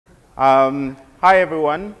Hi,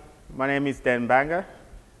 everyone. My name is Dan Banga.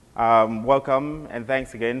 Welcome, and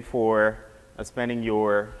thanks again for spending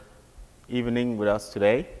your evening with us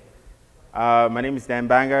today. My name is Dan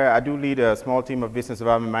Banga. I do lead a small team of business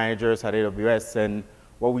development managers at AWS, and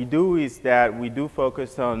what we do is that we do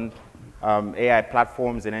focus on AI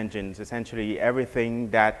platforms and engines, essentially everything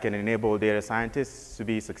that can enable data scientists to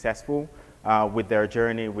be successful with their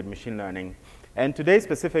journey with machine learning. And today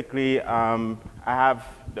specifically, I have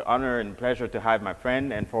the honor and pleasure to have my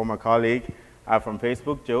friend and former colleague from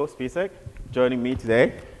Facebook, Joe Spisak, joining me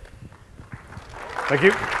today. Thank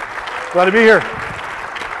you. Glad to be here.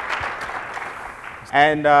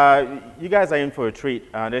 And you guys are in for a treat.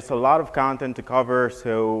 There's a lot of content to cover,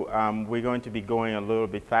 so we're going to be going a little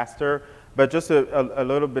bit faster. But just a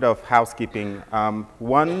little bit of housekeeping.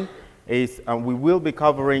 One is we will be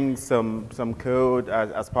covering some code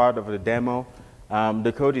as part of the demo.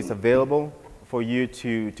 The code is available for you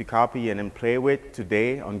to copy and then play with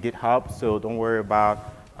today on GitHub, so don't worry about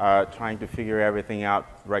trying to figure everything out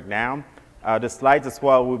right now. The slides as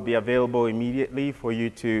well will be available immediately for you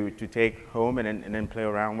to take home and then play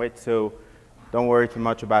around with, so don't worry too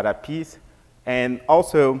much about that piece. And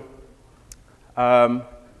also,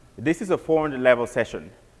 this is a 400-level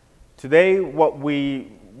session. Today, what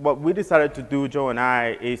we decided to do, Joe and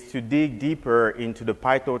I, is to dig deeper into the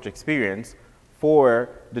PyTorch experience for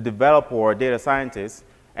the developer or data scientist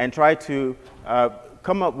and try to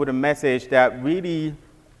come up with a message that really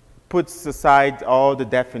puts aside all the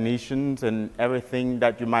definitions and everything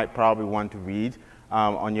that you might probably want to read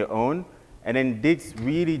on your own, and then digs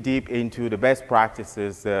really deep into the best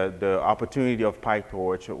practices, the opportunity of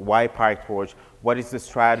PyTorch, why PyTorch, what is the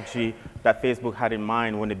strategy that Facebook had in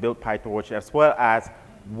mind when they built PyTorch, as well as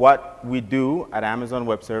what we do at Amazon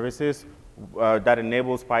Web Services that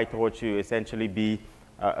enables PyTorch to essentially be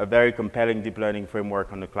a very compelling deep learning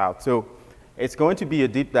framework on the cloud. So it's going to be a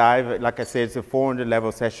deep dive. Like I said, it's a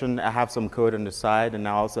 400-level session. I have some code on the side, and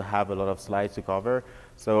I also have a lot of slides to cover.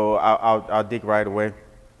 So I'll dig right away.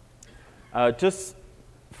 Just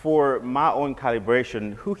for my own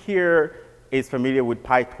calibration, who here is familiar with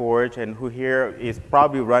PyTorch, and who here is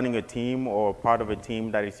probably running a team or part of a team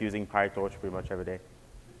that is using PyTorch pretty much every day?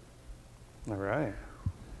 All right.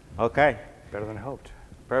 Okay. Better than I hoped.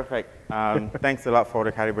 Perfect. Thanks a lot for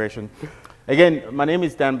the calibration. Again, my name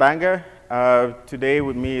is Dan Banga. Today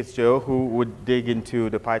with me is Joe, who would dig into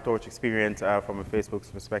the PyTorch experience from a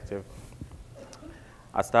Facebook's perspective.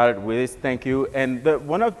 I started with this, thank you. And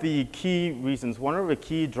one of the key reasons, one of the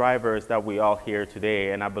key drivers that we all hear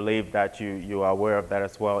today, and I believe that you are aware of that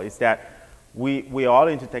as well, is that we all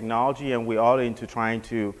into technology, and we all into trying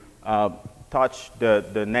to touch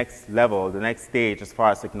the next level, the next stage as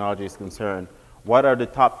far as technology is concerned. What are the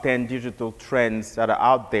top 10 digital trends that are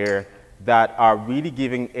out there that are really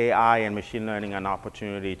giving AI and machine learning an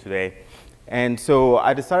opportunity today? And so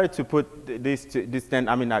I decided to put this 10,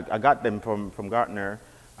 I mean, I got them from Gartner,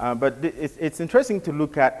 but it's interesting to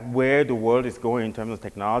look at where the world is going in terms of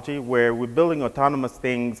technology, where we're building autonomous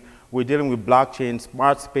things, we're dealing with blockchain,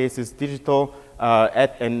 smart spaces, digital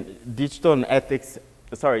ethics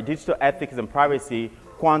and privacy,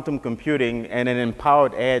 quantum computing, and an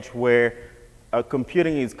empowered edge where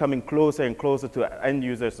computing is coming closer and closer to end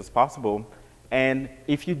users as possible. And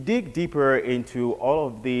if you dig deeper into all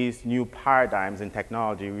of these new paradigms in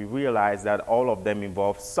technology, we realize that all of them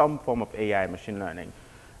involve some form of AI and machine learning.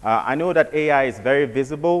 I know that AI is very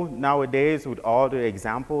visible nowadays with all the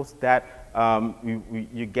examples that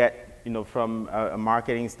you get from a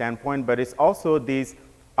marketing standpoint, but it's also this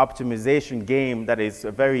optimization game that is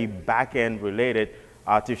a very back-end related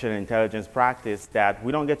artificial intelligence practice that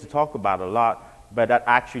we don't get to talk about a lot, but that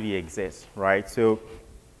actually exists, right? So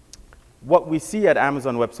what we see at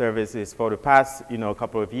Amazon Web Services for the past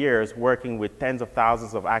couple of years, working with tens of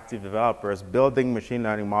thousands of active developers, building machine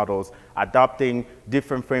learning models, adopting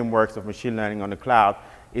different frameworks of machine learning on the cloud,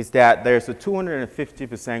 is that there's a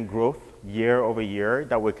 250% growth year over year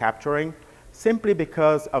that we're capturing simply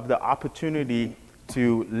because of the opportunity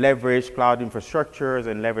to leverage cloud infrastructures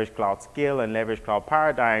and leverage cloud scale and leverage cloud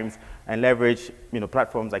paradigms and leverage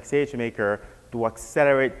platforms like SageMaker to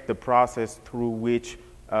accelerate the process through which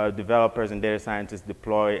developers and data scientists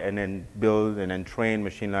deploy and then build and then train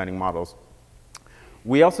machine learning models.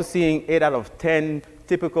 We're also seeing 8 out of 10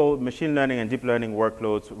 typical machine learning and deep learning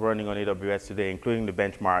workloads running on AWS today, including the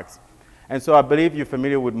benchmarks. And so I believe you're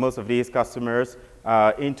familiar with most of these customers.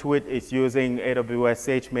 Intuit is using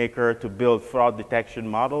AWS SageMaker to build fraud detection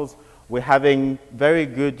models. We're having very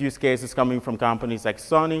good use cases coming from companies like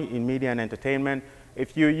Sony in media and entertainment.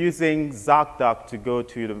 If you're using ZocDoc to go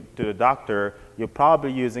to the doctor, you're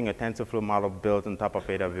probably using a TensorFlow model built on top of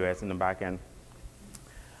AWS in the back end.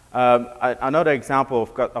 Another example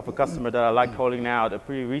of a customer that I like calling out, a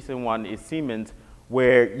pretty recent one, is Siemens,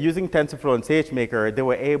 where using TensorFlow and SageMaker, they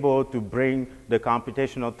were able to bring the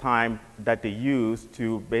computational time that they use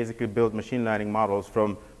to basically build machine learning models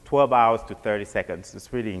from 12 hours to 30 seconds.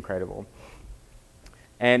 It's really incredible.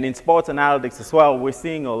 And in sports analytics as well, we're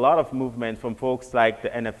seeing a lot of movement from folks like the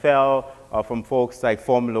NFL, or from folks like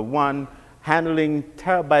Formula One, handling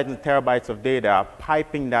terabytes and terabytes of data,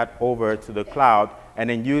 piping that over to the cloud, and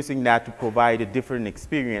then using that to provide a different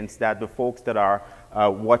experience that the folks that are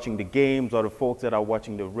watching the games or the folks that are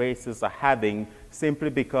watching the races are having, simply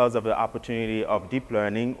because of the opportunity of deep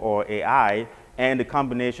learning or AI and the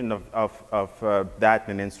combination of that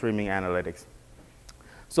and then streaming analytics.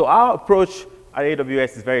 So our approach at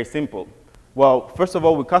AWS is very simple. Well, first of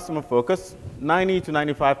all, we're customer focused. 90 to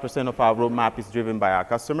 95% of our roadmap is driven by our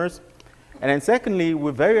customers. And then secondly,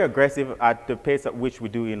 we're very aggressive at the pace at which we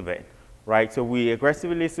do innovate, right? So we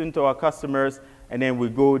aggressively listen to our customers, and then we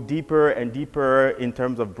go deeper and deeper in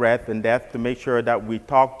terms of breadth and depth to make sure that we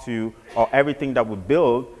talk to, or everything that we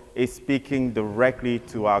build is speaking directly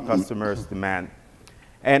to our customers' demand.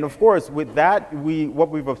 And of course, with that, what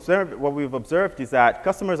we've observed is that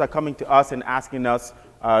customers are coming to us and asking us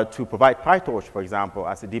to provide PyTorch, for example,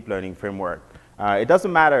 as a deep learning framework. It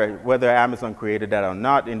doesn't matter whether Amazon created that or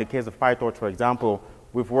not. In the case of PyTorch, for example,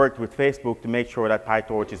 we've worked with Facebook to make sure that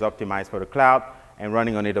PyTorch is optimized for the cloud and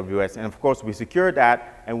running on AWS. And of course, we secure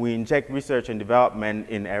that, and we inject research and development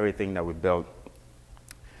in everything that we build.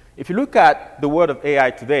 If you look at the world of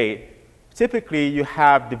AI today, typically you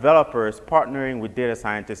have developers partnering with data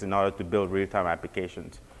scientists in order to build real-time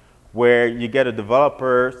applications, where you get a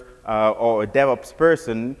developer or a DevOps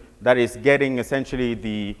person that is getting essentially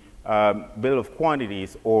the bill of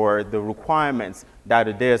quantities or the requirements that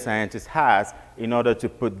a data scientist has in order to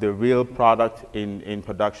put the real product in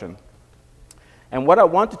production. And what I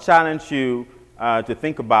want to challenge you to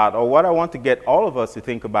think about, or what I want to get all of us to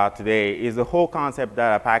think about today, is the whole concept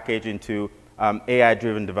that I package into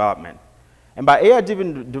AI-driven development. And by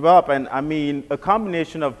AI-driven development, I mean a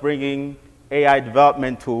combination of bringing AI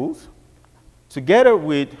development tools together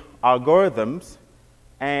with algorithms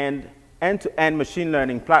and end-to-end machine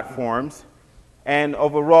learning platforms and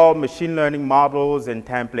overall machine learning models and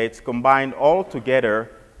templates combined all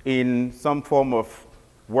together in some form of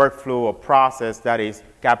workflow or process that is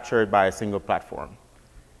captured by a single platform.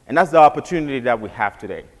 And that's the opportunity that we have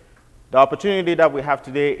today. The opportunity that we have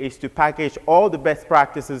today is to package all the best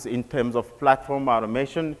practices in terms of platform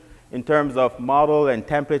automation, in terms of model and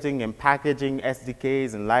templating and packaging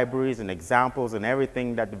SDKs and libraries and examples and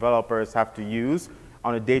everything that developers have to use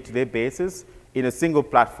on a day-to-day basis in a single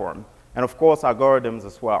platform. And of course, algorithms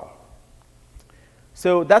as well.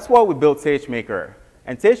 So that's why we built SageMaker.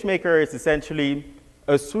 And SageMaker is essentially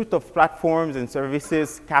a suite of platforms and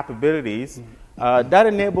services capabilities that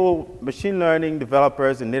enable machine learning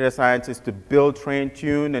developers and data scientists to build, train,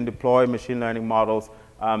 tune, and deploy machine learning models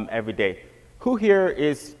every day. Who here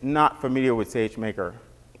is not familiar with SageMaker?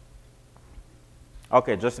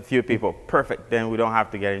 Okay, just a few people. Perfect. Then we don't have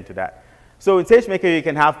to get into that. So in SageMaker, you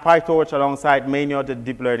can have PyTorch alongside many other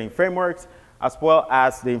deep learning frameworks, as well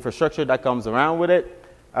as the infrastructure that comes around with it,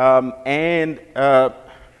 and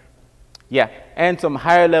some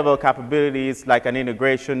higher level capabilities like an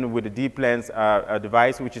integration with the DeepLens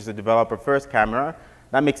device, which is a developer-first camera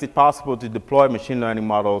that makes it possible to deploy machine learning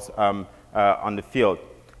models on the field.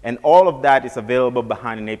 And all of that is available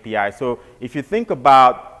behind an API. So if you think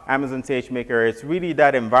about Amazon SageMaker, it's really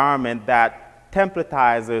that environment that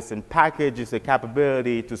templatizes and packages the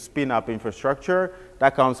capability to spin up infrastructure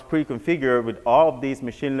that comes pre-configured with all of these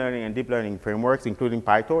machine learning and deep learning frameworks, including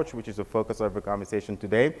PyTorch, which is the focus of the conversation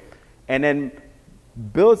today, and then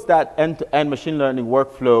builds that end-to-end machine learning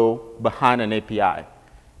workflow behind an API.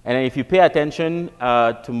 And then if you pay attention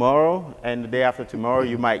tomorrow and the day after tomorrow,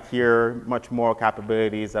 you might hear much more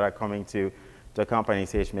capabilities that are coming to accompany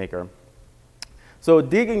SageMaker. So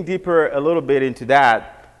digging deeper a little bit into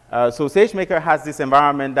that, so SageMaker has this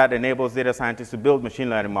environment that enables data scientists to build machine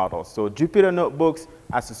learning models. So Jupyter Notebooks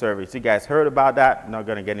as a service. You guys heard about that. I'm not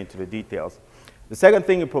going to get into the details. The second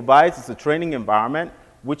thing it provides is a training environment,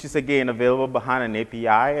 which is again available behind an API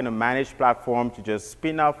and a managed platform to just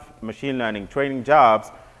spin up machine learning training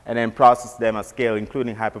jobs and then process them at scale,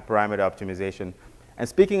 including hyperparameter optimization. And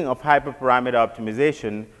speaking of hyperparameter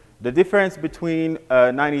optimization, the difference between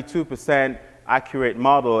a 92% accurate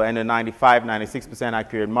model and a 95, 96%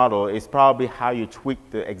 accurate model is probably how you tweak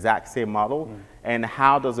the exact same model and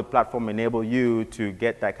how does the platform enable you to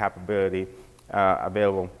get that capability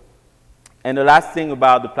available. And the last thing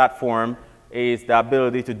about the platform is the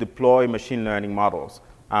ability to deploy machine learning models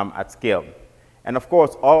at scale. And of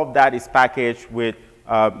course, all of that is packaged with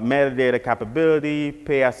metadata capability,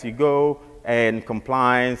 pay-as-you-go, and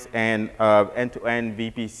compliance, and end-to-end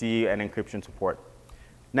VPC and encryption support.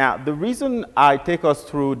 Now, the reason I take us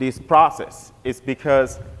through this process is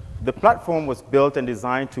because the platform was built and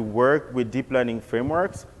designed to work with deep learning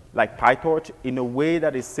frameworks like PyTorch in a way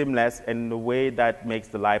that is seamless and in a way that makes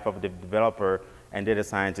the life of the developer and data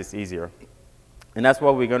scientist easier. And that's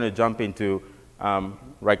what we're going to jump into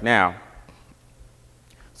right now.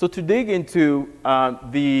 So to dig into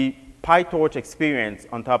the PyTorch experience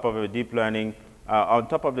on top of a deep learning, on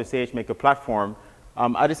top of the SageMaker platform,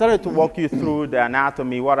 I decided to walk you through the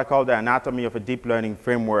anatomy, what I call the anatomy of a deep learning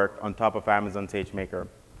framework on top of Amazon SageMaker.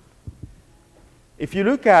 If you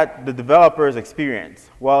look at the developer's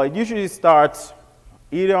experience, well, it usually starts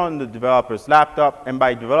either on the developer's laptop, and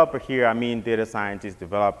by developer here, I mean data scientist,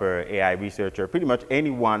 developer, AI researcher, pretty much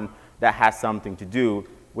anyone that has something to do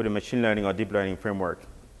with a machine learning or deep learning framework.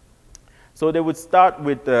 So they would start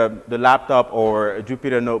with the laptop or a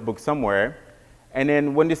Jupyter notebook somewhere, and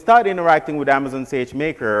then when they start interacting with Amazon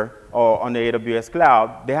SageMaker or on the AWS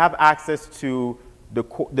cloud, they have access to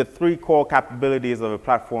the three core capabilities of a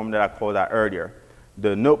platform that I called out earlier: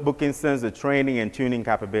 the notebook instance, the training, and tuning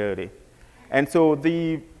capability. And so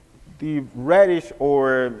the reddish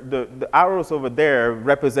or the arrows over there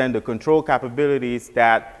represent the control capabilities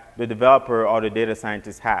that the developer or the data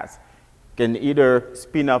scientist has. Can either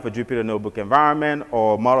spin up a Jupyter Notebook environment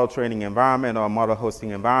or model training environment or model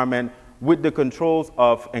hosting environment with the controls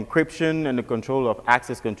of encryption and the control of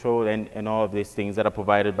access control and all of these things that are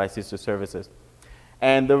provided by sister services.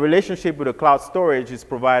 And the relationship with the cloud storage is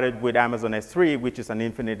provided with Amazon S3, which is an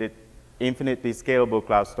infinitely scalable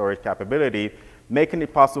cloud storage capability, making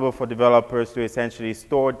it possible for developers to essentially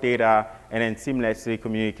store data and then seamlessly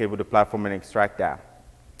communicate with the platform and extract that.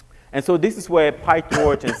 And so this is where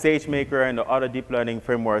PyTorch and SageMaker and the other deep learning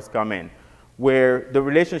frameworks come in, where the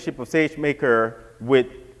relationship of SageMaker with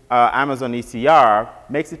Amazon ECR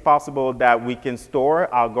makes it possible that we can store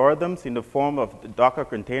algorithms in the form of Docker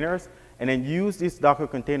containers and then use these Docker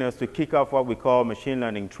containers to kick off what we call machine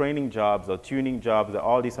learning training jobs or tuning jobs or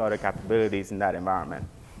all these other capabilities in that environment.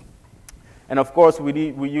 And of course, we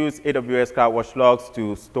use AWS CloudWatch logs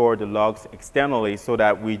to store the logs externally so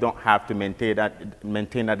that we don't have to maintain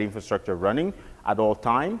that infrastructure running at all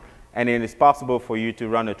time. And then it's possible for you to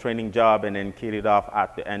run a training job and then kill it off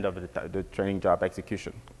at the end of the training job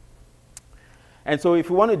execution. And so if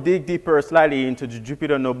we want to dig deeper slightly into the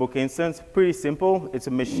Jupyter Notebook instance, pretty simple. It's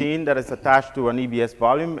a machine that is attached to an EBS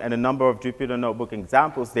volume and a number of Jupyter Notebook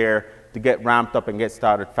examples there to get ramped up and get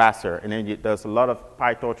started faster. And then there's a lot of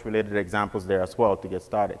PyTorch-related examples there as well to get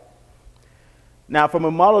started. Now, from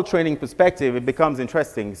a model training perspective, it becomes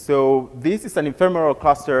interesting. So this is an ephemeral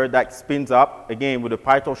cluster that spins up, again, with a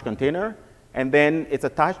PyTorch container. And then it's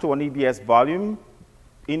attached to an EBS volume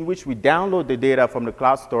in which we download the data from the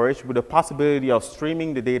cloud storage with the possibility of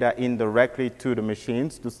streaming the data in directly to the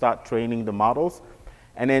machines to start training the models.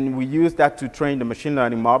 And then we use that to train the machine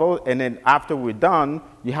learning model. And then after we're done,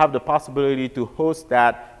 you have the possibility to host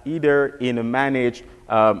that either in a managed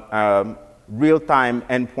real-time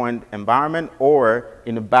endpoint environment or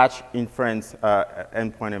in a batch inference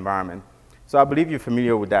endpoint environment. So I believe you're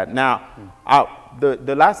familiar with that. Now,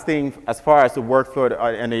 the last thing as far as the workflow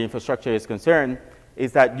and the infrastructure is concerned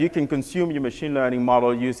is that you can consume your machine learning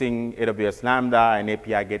model using AWS Lambda and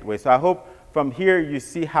API Gateway. So I hope from here you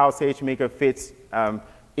see how SageMaker fits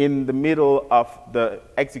in the middle of the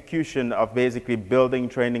execution of basically building,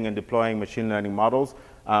 training, and deploying machine learning models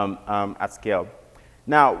at scale.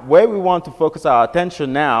 Now, where we want to focus our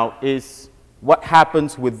attention now is what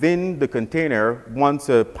happens within the container once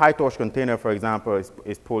a PyTorch container, for example,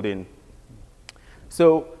 is pulled in.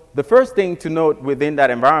 So the first thing to note within that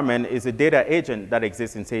environment is a data agent that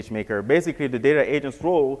exists in SageMaker. Basically, the data agent's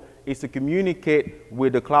role is to communicate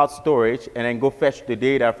with the cloud storage and then go fetch the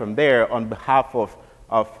data from there on behalf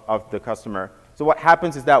of the customer. So what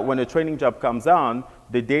happens is that when a training job comes on,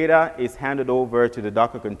 the data is handed over to the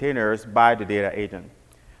Docker containers by the data agent.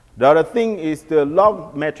 The other thing is the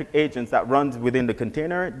log metric agents that runs within the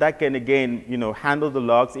container that can, again, handle the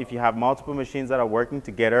logs. If you have multiple machines that are working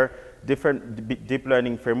together, different deep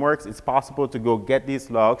learning frameworks, it's possible to go get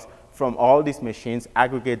these logs from all these machines,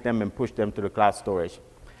 aggregate them, and push them to the cloud storage.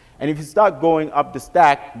 And if you start going up the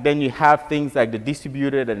stack, then you have things like the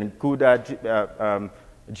distributed and CUDA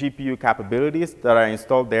GPU capabilities that are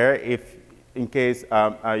installed there if, in case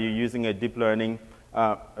you're using a deep learning,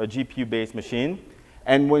 a GPU-based machine.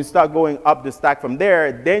 And when you start going up the stack from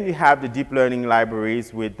there, then you have the deep learning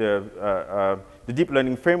libraries with the the deep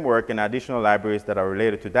learning framework and additional libraries that are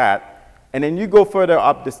related to that. And then you go further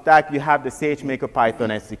up the stack, you have the SageMaker Python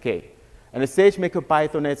SDK. And the SageMaker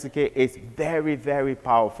Python SDK is very, very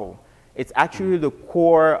powerful. It's actually the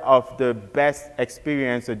core of the best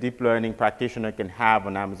experience a deep learning practitioner can have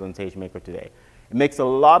on Amazon SageMaker today. It makes a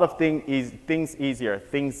lot of things easier,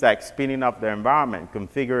 things like spinning up their environment,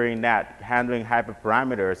 configuring that, handling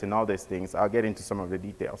hyperparameters and all these things. I'll get into some of the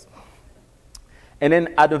details. And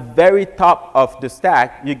then at the very top of the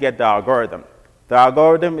stack, you get the algorithm. The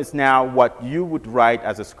algorithm is now what you would write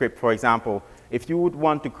as a script. For example, if you would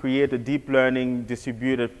want to create a deep learning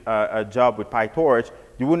distributed job with PyTorch,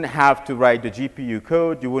 you wouldn't have to write the GPU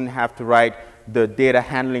code. You wouldn't have to write the data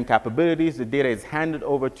handling capabilities. The data is handed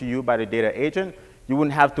over to you by the data agent. You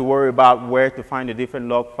wouldn't have to worry about where to find the different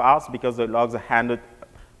log files because the logs are handled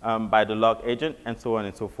by the log agent, and so on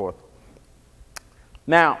and so forth.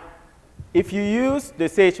 Now, if you use the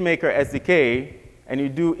SageMaker SDK and you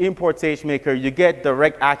do import SageMaker, you get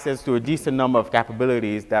direct access to a decent number of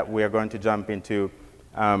capabilities that we are going to jump into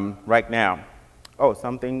right now. Oh,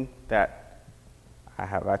 something that I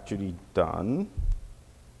have actually done.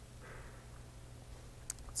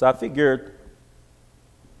 So I figured,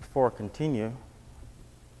 before I continue,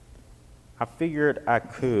 I figured I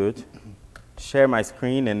could share my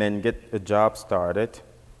screen and then get the job started.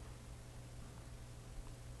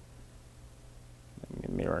 Let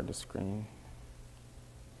me mirror the screen.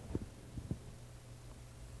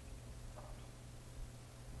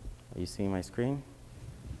 Are you seeing my screen?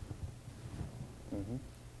 Mm-hmm.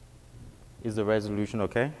 Is the resolution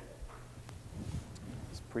okay?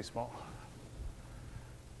 It's pretty small.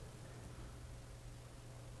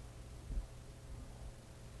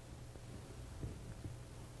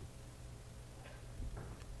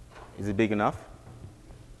 Is it big enough?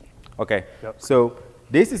 Okay. Yep. So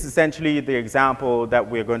this is essentially the example that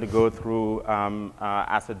we're going to go through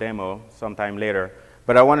as a demo sometime later.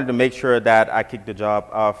 But I wanted to make sure that I kick the job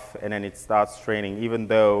off and then it starts training, even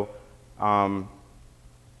though I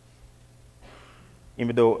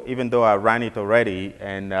ran it already,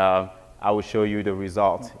 and I will show you the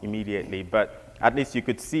result immediately. But at least you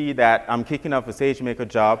could see that I'm kicking off a SageMaker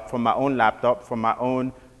job from my own laptop, from my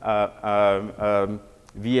own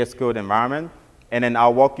VS Code environment. And then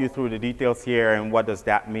I'll walk you through the details here and what does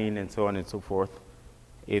that mean and so on and so forth,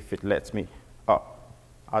 if it lets me. Oh,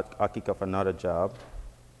 I'll kick off another job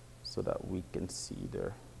so that we can see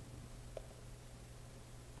there.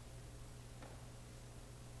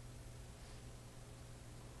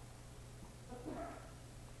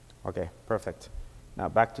 Okay, perfect. Now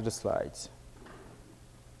back to the slides.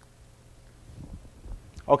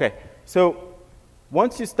 Okay, so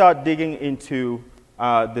once you start digging into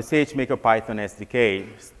the SageMaker Python SDK,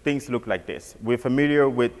 things look like this. We're familiar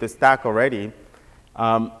with the stack already.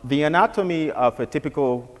 The anatomy of a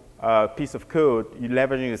typical piece of code, you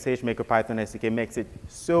leveraging the SageMaker Python SDK makes it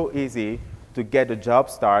so easy to get the job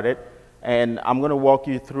started. And I'm going to walk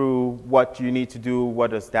you through what you need to do,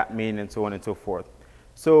 what does that mean, and so on and so forth.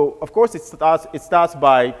 So, of course, it starts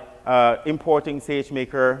by importing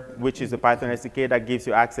SageMaker, which is a Python SDK that gives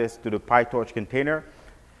you access to the PyTorch container.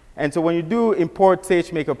 And so when you do import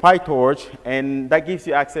SageMaker PyTorch, and that gives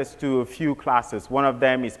you access to a few classes. One of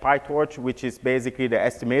them is PyTorch, which is basically the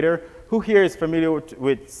estimator. Who here is familiar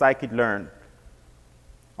with scikit-learn?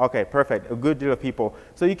 Okay, perfect, a good deal of people.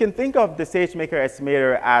 So you can think of the SageMaker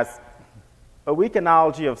estimator as a weak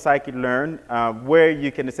analogy of scikit-learn, where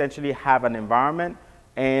you can essentially have an environment,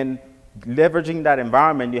 and leveraging that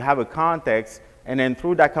environment, you have a context, and then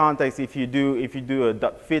through that context, if you do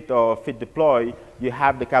a .fit or fit deploy, you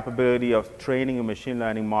have the capability of training a machine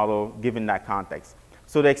learning model given that context.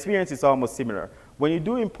 So the experience is almost similar. When you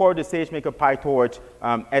do import the SageMaker PyTorch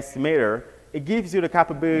estimator, it gives you the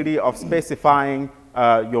capability of specifying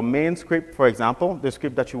your main script, for example, the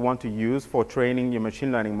script that you want to use for training your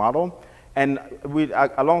machine learning model. And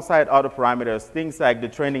alongside other parameters, things like the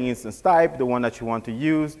training instance type, the one that you want to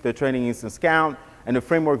use, the training instance count, and the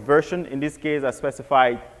framework version. In this case, I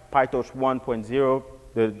specified PyTorch 1.0,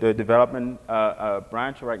 the development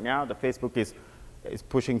branch right now. The Facebook is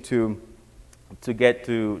pushing to get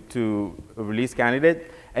to a release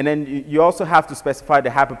candidate. And then you also have to specify the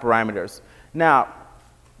hyperparameters. Now,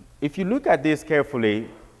 if you look at this carefully,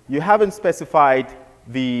 you haven't specified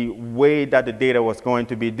the way that the data was going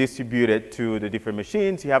to be distributed to the different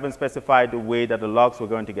machines. You haven't specified the way that the logs were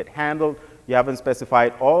going to get handled. You haven't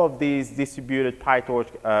specified all of these distributed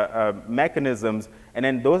PyTorch mechanisms. And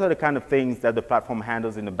then those are the kind of things that the platform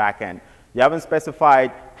handles in the back end. You haven't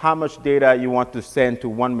specified how much data you want to send to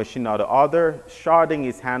one machine or the other. Sharding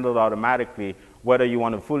is handled automatically. whether you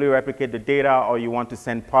want to fully replicate the data or you want to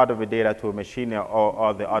send part of the data to a machine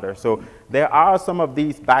or the other. So there are some of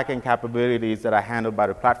these backend capabilities that are handled by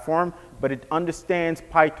the platform, but it understands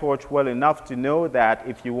PyTorch well enough to know that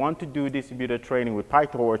if you want to do distributed training with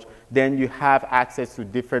PyTorch, then you have access to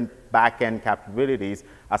different backend capabilities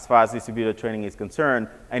as far as distributed training is concerned,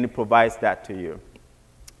 and it provides that to you.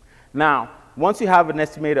 Now, once you have an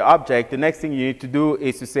estimator object, the next thing you need to do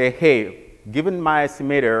is to say, hey, given my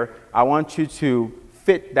estimator, I want you to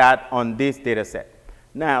fit that on this data set.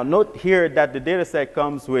 Now, note here that the data set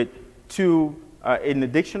comes with in the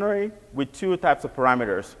dictionary, with two types of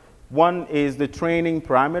parameters. One is the training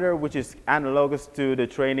parameter, which is analogous to the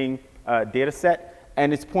training data set,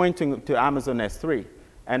 and it's pointing to Amazon S3.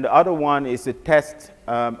 And the other one is the test,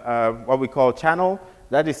 what we call channel,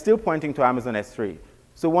 that is still pointing to Amazon S3.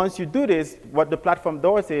 So once you do this, what the platform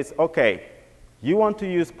does is, okay, you want to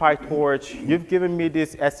use PyTorch, you've given me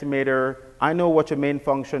this estimator, I know what your main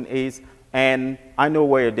function is, and I know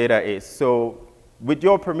where your data is. So with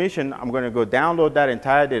your permission, I'm going to go download that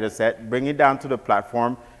entire data set, bring it down to the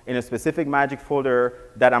platform in a specific magic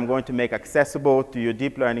folder that I'm going to make accessible to your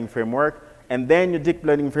deep learning framework, and then your deep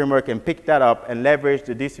learning framework can pick that up and leverage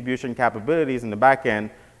the distribution capabilities in the backend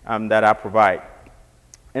that I provide.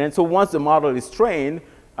 And then so once the model is trained,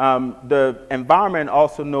 the environment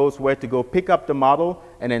also knows where to go pick up the model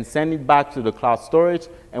and then send it back to the cloud storage,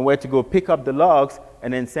 and where to go pick up the logs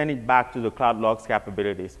and then send it back to the cloud logs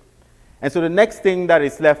capabilities. And so the next thing that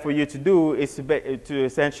is left for you to do is to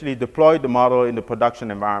essentially deploy the model in the production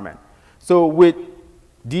environment. So with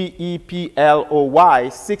DEPLOY,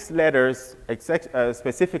 6 letters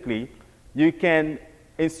specifically, you can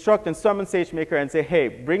instruct and summon SageMaker and say, hey,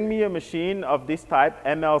 bring me a machine of this type,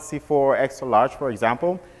 MLC4 extra large, for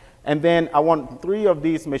example, and then I want 3 of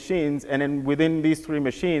these machines, and then within these 3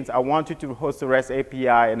 machines, I want you to host the REST API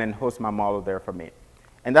and then host my model there for me.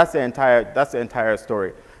 And that's the entire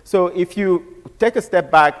story. So if you take a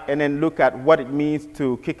step back and then look at what it means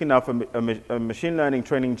to kicking off a machine learning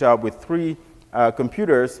training job with 3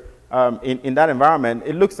 computers in that environment,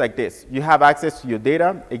 it looks like this. You have access to your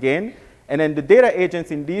data, again, and then the data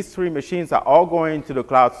agents in these 3 machines are all going to the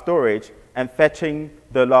cloud storage and fetching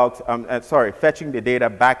the logs, fetching the data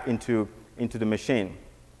back into the machine.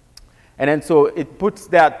 And then so it puts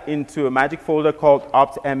that into a magic folder called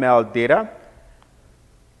OptML data.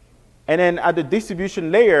 And then at the distribution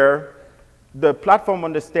layer, the platform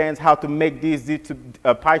understands how to make these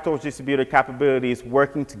PyTorch distributed capabilities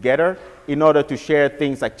working together in order to share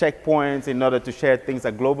things like checkpoints, in order to share things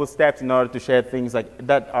like global steps, in order to share things like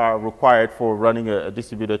that are required for running a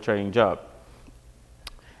distributed training job.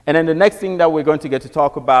 And then the next thing that we're going to get to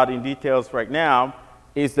talk about in details right now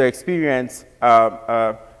is the experience.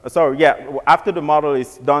 After the model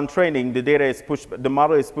is done training, the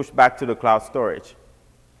model is pushed back to the cloud storage.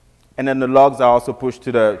 And then the logs are also pushed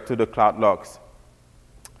to the cloud logs.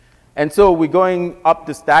 And so we're going up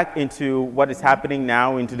the stack into what is happening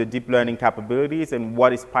now into the deep learning capabilities and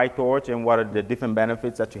what is PyTorch and what are the different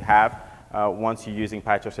benefits that you have once you're using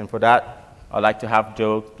PyTorch. And for that, I'd like to have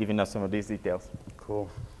Joe giving us some of these details. Cool.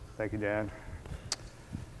 Thank you, Dan.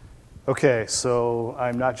 OK, so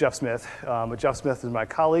I'm not Jeff Smith, but Jeff Smith is my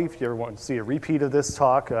colleague. If you ever want to see a repeat of this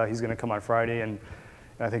talk, he's going to come on Friday and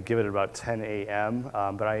I think give it at about 10 a.m.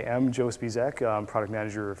 But I am Joe Spizek, product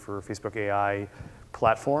manager for Facebook AI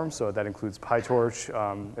platform. So that includes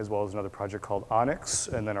PyTorch, as well as another project called Onyx,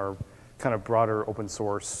 and then our kind of broader open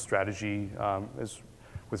source strategy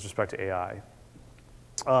with respect to AI.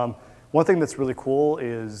 One thing that's really cool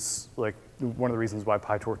is, like, one of the reasons why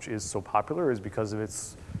PyTorch is so popular is because of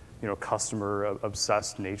its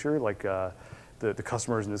customer-obsessed nature. Like, the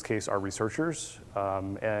customers in this case are researchers,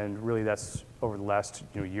 and really that's over the last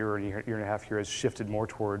year and a half here has shifted more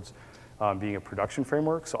towards being a production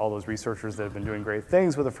framework. So all those researchers that have been doing great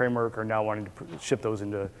things with the framework are now wanting to ship those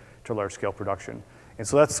into large-scale production. And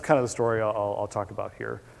so that's kind of the story I'll talk about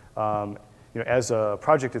here. As a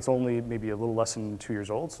project, it's only maybe a little less than 2 years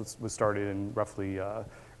old, so it was started in roughly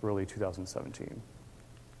early 2017.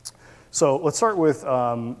 So let's start with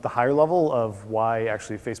the higher level of why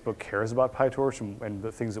actually Facebook cares about PyTorch and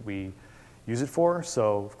the things that we use it for.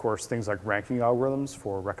 So of course, things like ranking algorithms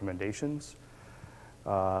for recommendations.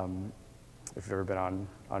 If you've ever been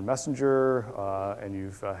on Messenger and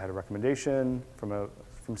you've had a recommendation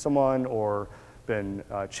from someone, or been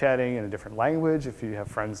chatting in a different language, if you have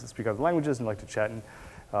friends that speak other languages and like to chat, and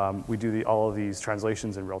we do all of these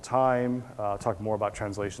translations in real time. I'll talk more about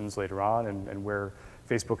translations later on and where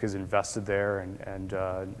Facebook is invested there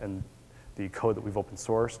and the code that we've open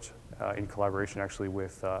sourced in collaboration actually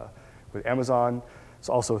with Amazon. It's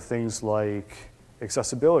also things like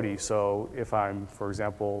accessibility. So if I'm, for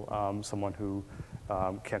example, someone who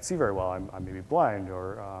can't see very well, I'm maybe blind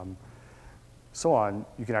or so on,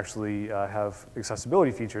 you can actually have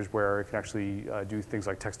accessibility features where it can actually do things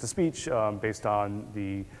like text-to-speech based on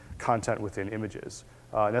the content within images.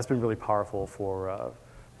 And that's been really powerful for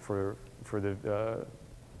the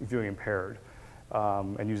viewing impaired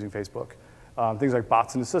and using Facebook. Things like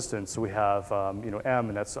bots and assistants. So we have M,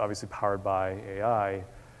 and that's obviously powered by AI.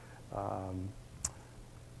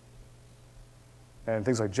 And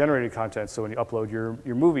things like generated content. So when you upload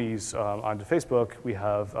your movies onto Facebook, we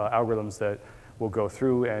have algorithms that will go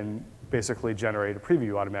through and basically generate a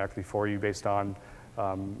preview automatically for you based on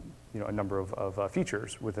a number of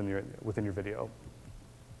features within your video.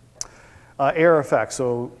 AR effects.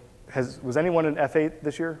 So was anyone in F8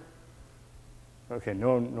 this year? Okay,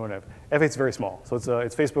 no one. F8's very small. So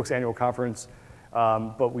it's Facebook's annual conference,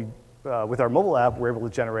 but with our mobile app, we're able to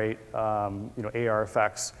generate AR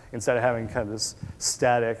effects. Instead of having kind of this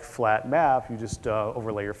static, flat map, you just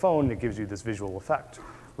overlay your phone, and it gives you this visual effect,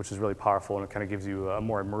 which is really powerful, and it kind of gives you a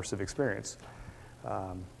more immersive experience.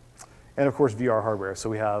 And of course, VR hardware. So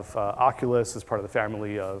we have Oculus as part of the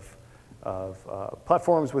family of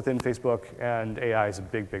platforms within Facebook, and AI is a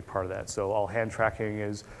big part of that. So all hand tracking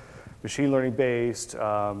is machine learning based.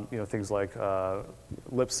 Things like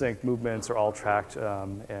lip sync movements are all tracked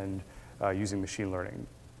and using machine learning.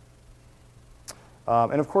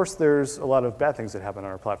 And of course, there's a lot of bad things that happen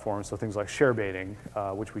on our platform. So things like share baiting,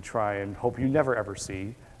 which we try and hope you never ever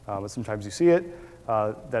see, but sometimes you see it.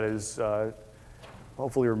 That is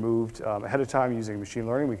hopefully removed ahead of time using machine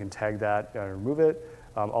learning. We can tag that and remove it.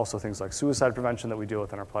 Also things like suicide prevention that we deal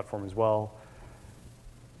with on our platform as well.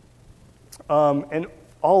 And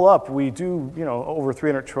all up, we do over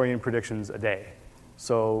 300 trillion predictions a day.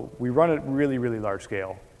 So we run at really large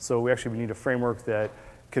scale. So we need a framework that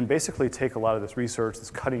can basically take a lot of this research,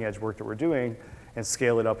 this cutting edge work that we're doing, and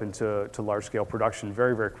scale it up into large scale production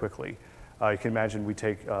very quickly. You can imagine we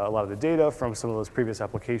take a lot of the data from some of those previous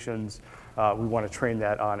applications. We want to train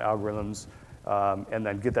that on algorithms and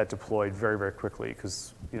then get that deployed very quickly,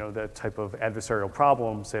 because that type of adversarial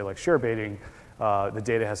problem, say like share baiting, the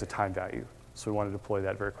data has a time value. So we want to deploy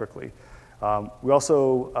that very quickly. We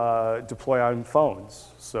also deploy on phones.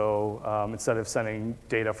 So instead of sending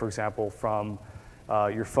data, for example, from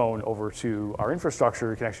your phone over to our infrastructure,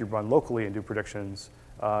 you can actually run locally and do predictions.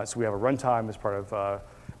 So we have a runtime as part of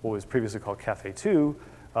what was previously called Caffe 2,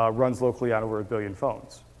 runs locally on over 1 billion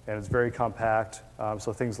phones. And it's very compact.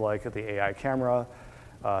 So things like the AI camera,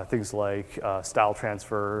 things like style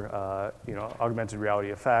transfer, augmented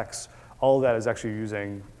reality effects, all of that is actually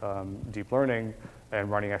using deep learning and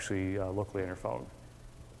running actually locally on your phone.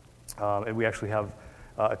 And we actually have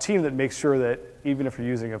a team that makes sure that even if you're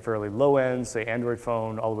using a fairly low-end, say Android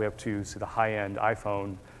phone, all the way up to the high-end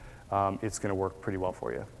iPhone, it's going to work pretty well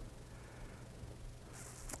for you.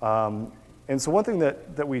 And so one thing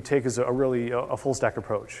that we take is a full stack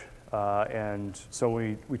approach. And so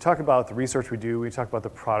we talk about the research we do, we talk about the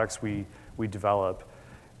products we develop.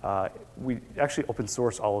 We actually open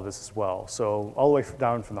source all of this as well. So all the way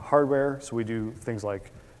down from the hardware, so we do things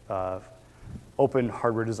like open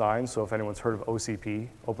hardware design. So if anyone's heard of OCP,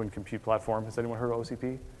 Open Compute Platform, has anyone heard of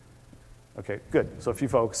OCP? Okay, good. So a few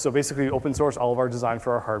folks. So basically open source all of our design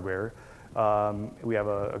for our hardware. We have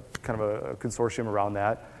a kind of a consortium around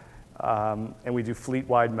that. And we do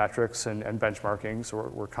fleet-wide metrics and benchmarking.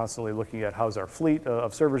 So we're constantly looking at how's our fleet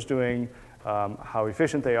of servers doing, how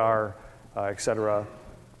efficient they are, et cetera.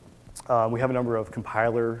 We have a number of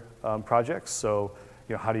compiler projects. So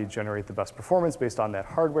how do you generate the best performance based on that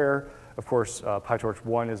hardware? Of course, PyTorch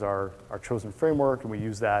 1 is our chosen framework, and we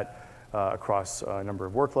use that across a number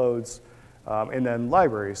of workloads. And then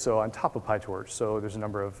libraries, so on top of PyTorch. So there's a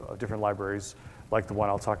number of different libraries, like the one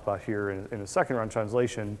I'll talk about here in a second around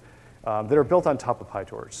translation, that are built on top of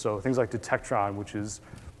PyTorch. So things like Detectron, which is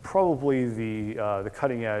probably the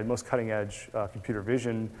cutting edge, most cutting edge computer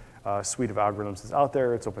vision suite of algorithms that's out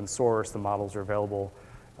there. It's open source, the models are available.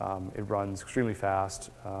 It runs extremely fast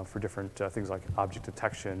for different things like object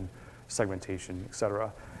detection, segmentation, et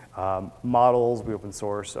cetera. Models, we open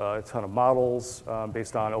source a ton of models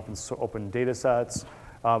based on open data sets,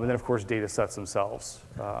 and then of course data sets themselves.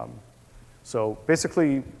 So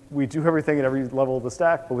basically, we do everything at every level of the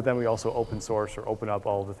stack, but then we also open source or open up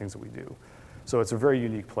all of the things that we do. So it's a very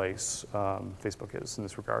unique place, Facebook is in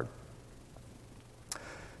this regard.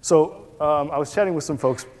 So I was chatting with some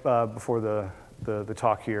folks before the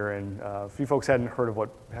talk here, and a few folks haven't heard of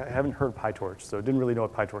PyTorch, so didn't really know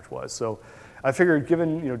what PyTorch was. So I figured,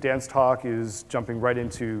 given Dan's talk is jumping right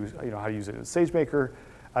into how to use it in SageMaker,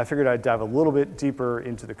 I figured I'd dive a little bit deeper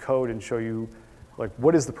into the code and show you like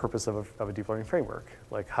what is the purpose of a deep learning framework?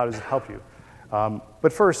 Like how does it help you?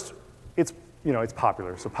 But first, it's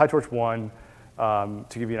popular. So PyTorch 1,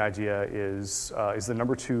 to give you an idea, is the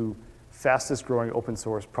 #2 fastest growing open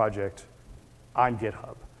source project on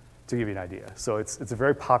GitHub, to give you an idea. So it's a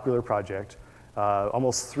very popular project,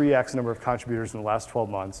 almost 3x number of contributors in the last 12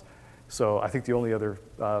 months. So I think the only other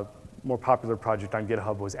more popular project on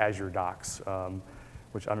GitHub was Azure Docs,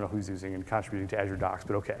 which I don't know who's using and contributing to Azure Docs,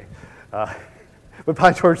 but okay. But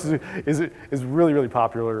PyTorch is really, really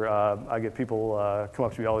popular. I get people come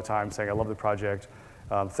up to me all the time saying, I love the project.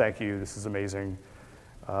 Thank you, this is amazing.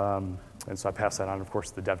 And so I pass that on, of course,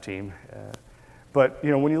 to the dev team. But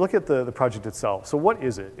when you look at the project itself, so what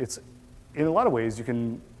is it? It's, in a lot of ways, you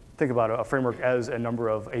can think about a framework as a number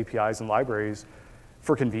of APIs and libraries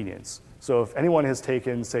for convenience. So if anyone has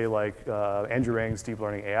taken, say, like Andrew Ng's deep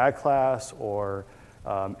learning AI class, or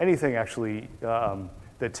anything actually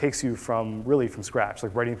that takes you really from scratch,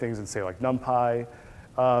 like writing things in, say, like NumPy,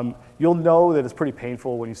 you'll know that it's pretty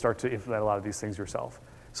painful when you start to implement a lot of these things yourself.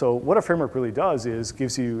 So what a framework really does is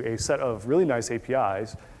gives you a set of really nice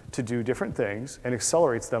APIs to do different things and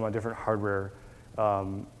accelerates them on different hardware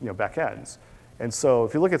backends. And so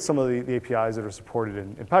if you look at some of the APIs that are supported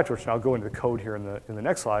in PyTorch, and I'll go into the code here in the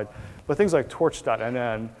next slide, but things like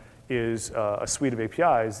torch.nn is a suite of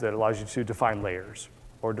APIs that allows you to define layers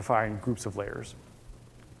or define groups of layers.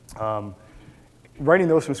 Writing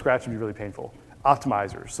those from scratch would be really painful.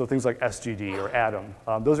 Optimizers, so things like SGD or Atom,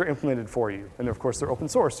 those are implemented for you. And of course, they're open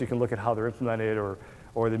source, so you can look at how they're implemented,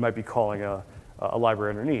 or they might be calling a library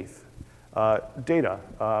underneath. Data,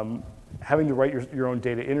 having to write your own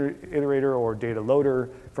data iterator or data loader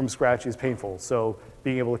from scratch is painful. So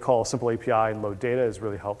being able to call a simple API and load data is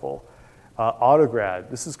really helpful. AutoGrad,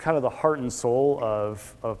 this is kind of the heart and soul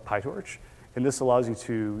of PyTorch. And this allows you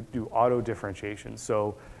to do auto differentiation.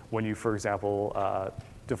 So when you, for example,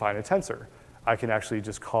 define a tensor, I can actually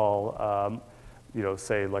just call,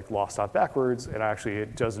 say like loss.backwards, and actually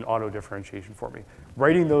it does an auto differentiation for me.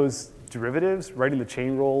 Writing those derivatives, writing the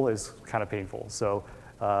chain rule is kind of painful. So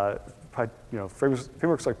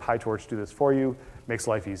frameworks like PyTorch do this for you, makes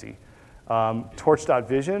life easy.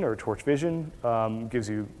 Torch.vision or Torch Vision gives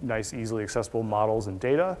you nice, easily accessible models and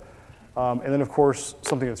data. And then, of course,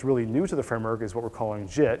 something that's really new to the framework is what we're calling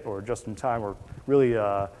JIT, or just-in-time, or really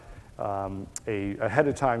a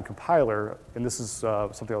ahead-of-time compiler. And this is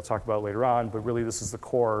something I'll talk about later on, but really this is the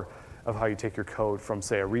core of how you take your code from,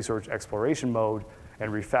 say, a research exploration mode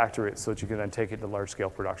and refactor it so that you can then take it to large-scale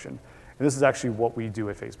production. And this is actually what we do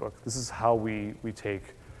at Facebook. This is how we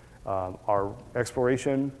take our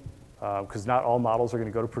exploration, because not all models are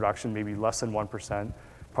going to go to production, maybe less than 1%,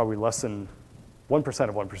 probably less than 1%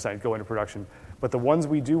 of 1% go into production. But the ones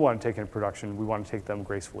we do want to take into production, we want to take them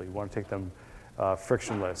gracefully. We want to take them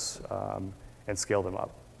frictionless and scale them up.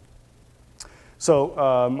 So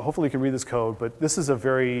hopefully you can read this code, but this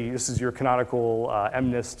is your canonical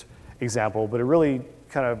MNIST example, but it really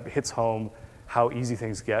kind of hits home how easy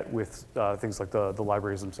things get with things like the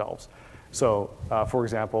libraries themselves. So for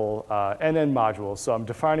example, NN modules. So I'm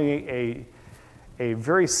defining a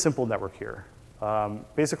very simple network here.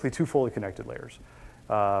 Basically 2 fully connected layers.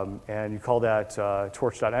 And you call that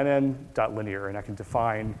torch.nn.linear, and I can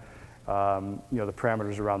define the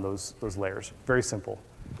parameters around those layers. Very simple.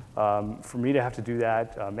 For me to have to do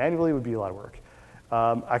that manually would be a lot of work.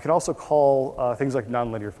 I can also call things like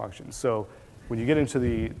nonlinear functions. So when you get into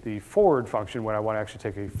the forward function, when I want to actually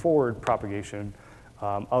take a forward propagation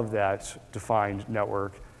of that defined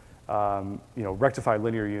network, rectified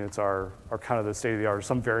linear units are kind of the state of the art.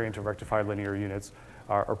 Some variant of rectified linear units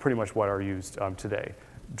are pretty much what are used today.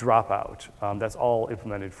 Dropout, that's all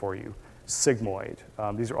implemented for you. Sigmoid,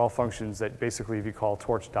 these are all functions that basically if you call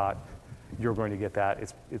torch dot, you're going to get that.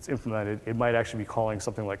 It's implemented. It might actually be calling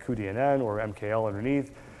something like cuDNN or MKL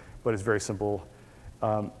underneath, but it's very simple.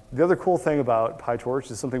 The other cool thing about PyTorch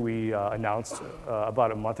is something we announced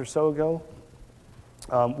about a month or so ago.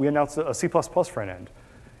 We announced a C++ front end.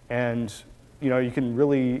 And you can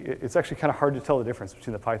really, it's actually kind of hard to tell the difference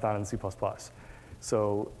between the Python and C++.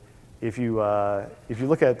 So if you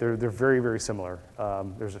look at it, they're very, very similar.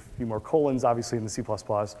 There's a few more colons, obviously, in the C++,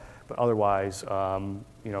 but otherwise,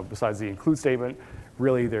 besides the include statement,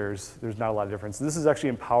 really there's not a lot of difference. This has actually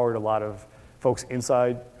empowered a lot of folks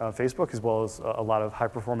inside Facebook, as well as a lot of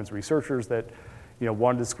high-performance researchers that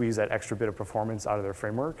wanted to squeeze that extra bit of performance out of their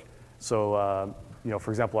framework. So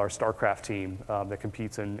for example, our StarCraft team that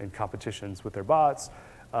competes in competitions with their bots,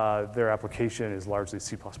 their application is largely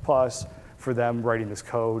C++. For them, writing this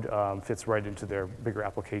code fits right into their bigger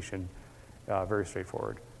application, very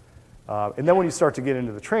straightforward. And then when you start to get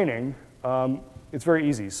into the training, it's very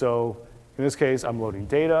easy. So In this case, I'm loading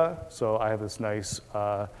data, so I have this nice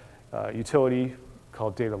utility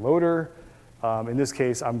called Data Loader. In this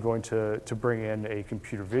case, I'm going to bring in a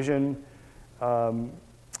computer vision,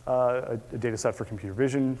 a data set for computer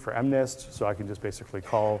vision for MNIST, so I can just basically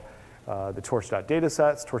call the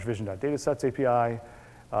torch.datasets, torchvision.datasets API.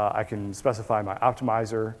 I can specify my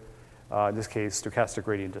optimizer, in this case, stochastic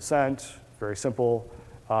gradient descent, very simple.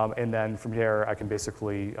 And then from here, I can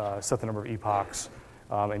basically set the number of epochs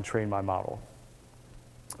and train my model.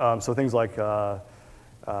 So things like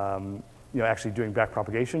actually doing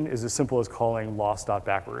backpropagation is as simple as calling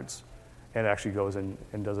loss.backwards, and it actually goes and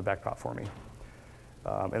does a backprop for me.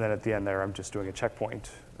 And then at the end there, I'm just doing a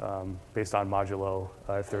checkpoint based on modulo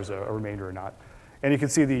if there's a remainder or not. And you can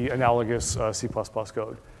see the analogous C++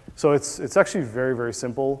 code. So it's actually very, very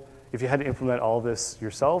simple. If you had to implement all of this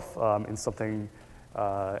yourself in something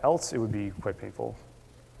else, it would be quite painful.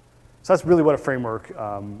 So that's really what a framework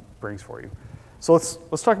brings for you. So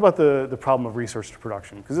let's talk about the problem of research to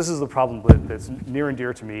production, because this is the problem that's near and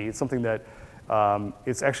dear to me. It's something that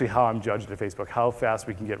it's actually how I'm judged at Facebook, how fast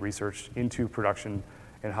we can get research into production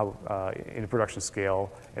and how in a production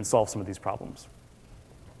scale and solve some of these problems.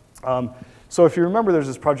 So if you remember, there's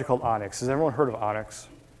this project called ONNX. Has everyone heard of ONNX?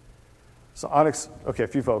 So ONNX, okay, a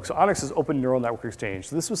few folks. So ONNX is Open Neural Network Exchange.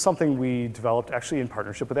 So this was something we developed actually in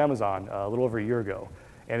partnership with Amazon a little over a year ago.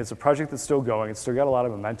 And it's a project that's still going. It's still got a lot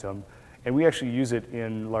of momentum. And we actually use it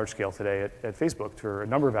in large scale today at Facebook for a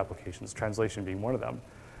number of applications, translation being one of them.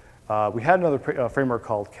 We had another framework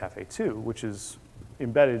called Caffe2, which is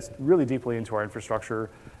embedded really deeply into our infrastructure.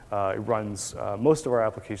 It runs most of our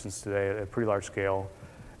applications today at a pretty large scale.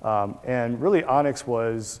 And really, ONNX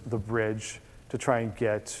was the bridge to try and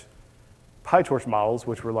get PyTorch models,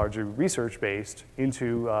 which were largely research-based,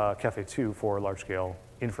 into Caffe2 for large-scale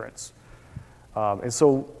inference. And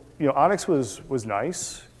so, ONNX was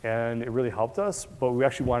nice, and it really helped us, but we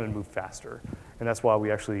actually wanted to move faster. And that's why we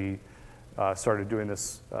actually started doing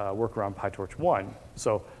this work around PyTorch 1.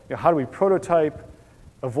 So, how do we prototype,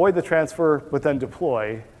 avoid the transfer, but then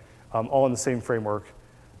deploy all in the same framework?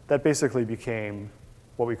 That basically became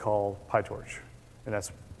what we call PyTorch. And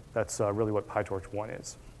that's really what PyTorch 1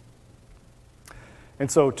 is. And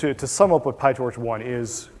so to sum up what PyTorch 1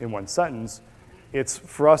 is in one sentence, it's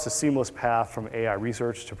for us a seamless path from AI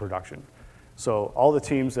research to production. So all the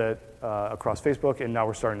teams across Facebook, and now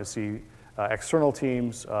we're starting to see external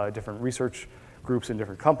teams, different research groups in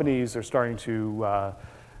different companies, they're starting to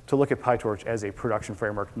look at PyTorch as a production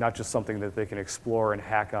framework, not just something that they can explore and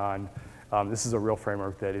hack on. This is a real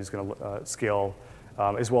framework that is going to scale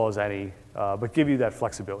as well as any, but give you that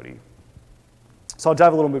flexibility. So I'll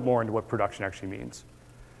dive a little bit more into what production actually means.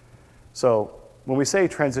 So when we say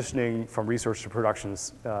transitioning from research to production,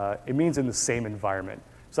 it means in the same environment.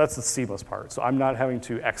 So that's the seamless part. So I'm not having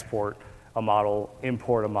to export a model,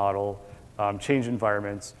 import a model, change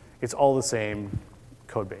environments. It's all the same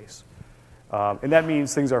code base. And that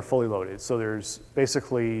means things are fully loaded. So there's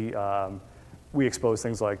basically, we expose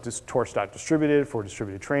things like just torch.distributed for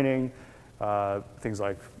distributed training, things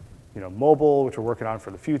like mobile, which we're working on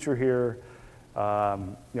for the future here.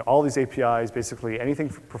 All these APIs, basically anything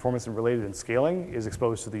performance and related and scaling is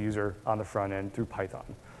exposed to the user on the front end through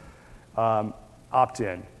Python.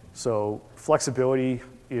 Opt-in, so flexibility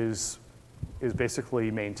is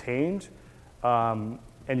basically maintained, and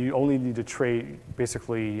you only need to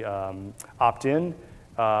basically opt in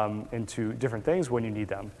into different things when you need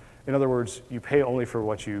them. In other words, you pay only for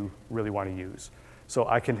what you really want to use. So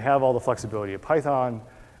I can have all the flexibility of Python,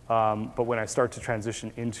 but when I start to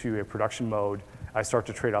transition into a production mode, I start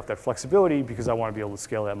to trade off that flexibility because I want to be able to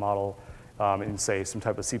scale that model in, say, some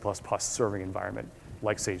type of C++ serving environment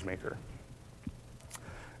like SageMaker.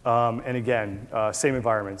 And again, same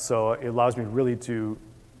environment. So it allows me really to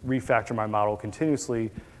refactor my model continuously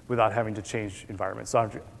without having to change environments. So I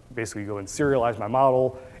have to basically go and serialize my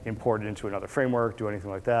model, import it into another framework, do anything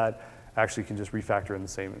like that. I actually can just refactor in the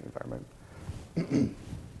same environment.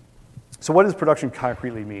 So what does production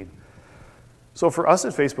concretely mean? So for us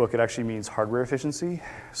at Facebook, it actually means hardware efficiency.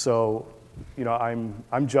 So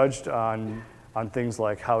I'm judged on things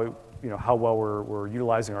like how well we're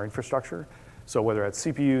utilizing our infrastructure. So whether it's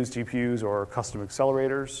CPUs, GPUs, or custom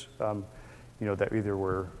accelerators, that either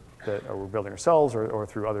we're building ourselves or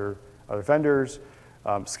through other vendors.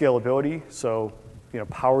 Scalability, so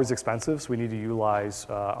power is expensive, so we need to utilize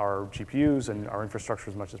our GPUs and our infrastructure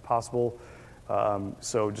as much as possible.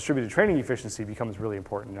 So distributed training efficiency becomes really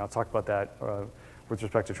important, and I'll talk about that with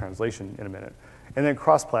respect to translation in a minute. And then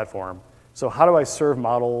cross-platform. So how do I serve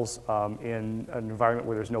models in an environment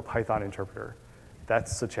where there's no Python interpreter?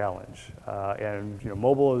 That's a challenge. And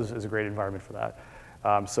mobile is a great environment for that.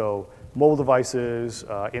 So mobile devices,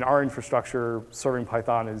 in our infrastructure, serving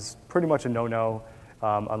Python is pretty much a no-no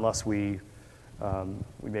unless we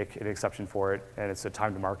make an exception for it, and it's a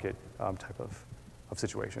time-to-market type of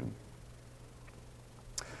situation.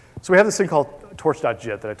 So we have this thing called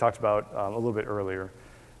torch.jit that I talked about a little bit earlier.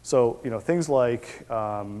 So things like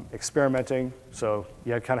experimenting. So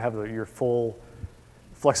you kind of have your full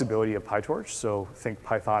flexibility of PyTorch. So think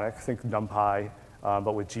Pythonic, think NumPy,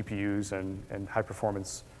 but with GPUs and high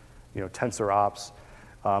performance, tensor ops.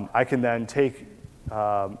 I can then take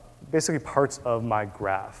basically parts of my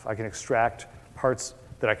graph. I can extract parts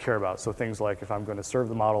that I care about. So things like if I'm going to serve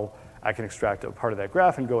the model, I can extract a part of that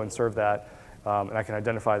graph and go and serve that. And I can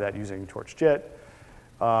identify that using TorchJIT.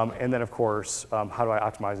 And then, of course, how do I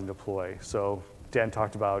optimize and deploy? So Dan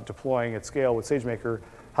talked about deploying at scale with SageMaker.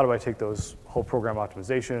 How do I take those whole program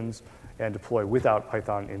optimizations and deploy without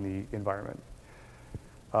Python in the environment?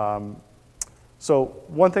 So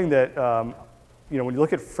one thing that, when you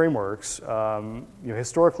look at frameworks,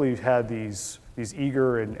 historically you've had these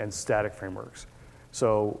eager and static frameworks.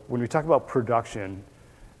 So when we talk about production,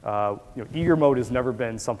 eager mode has never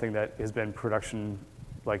been something that has been production,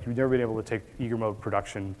 like you've never been able to take eager mode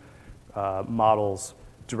production models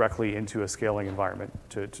directly into a scaling environment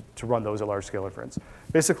to run those at large scale inference.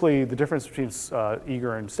 Basically, the difference between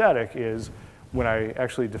eager and static is when I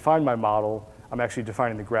actually define my model, I'm actually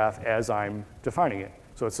defining the graph as I'm defining it.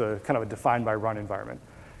 So it's a kind of a define by run environment.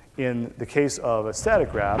 In the case of a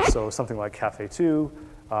static graph, so something like Caffe2,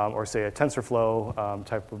 or say a TensorFlow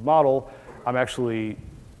type of model, I'm actually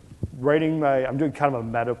I'm doing kind of a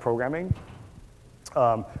meta programming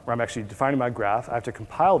where I'm actually defining my graph. I have to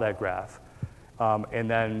compile that graph. And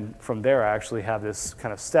then from there, I actually have this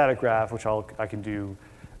kind of static graph, which I can do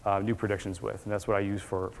new predictions with. And that's what I use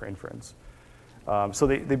for inference. So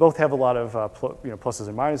they both have a lot of pluses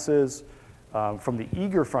and minuses. From the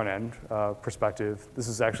eager front end perspective, this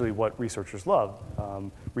is actually what researchers love.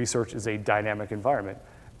 Research is a dynamic environment.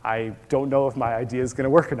 I don't know if my idea is going to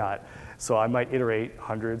work or not. So I might iterate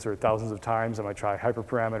hundreds or thousands of times. I might try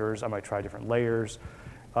hyperparameters. I might try different layers.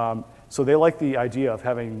 So they like the idea of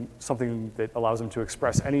having something that allows them to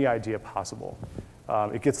express any idea possible.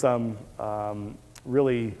 It gets them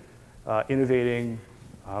really innovating,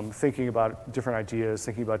 thinking about different ideas,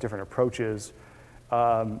 thinking about different approaches.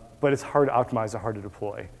 But it's hard to optimize and hard to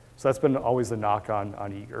deploy. So that's been always the knock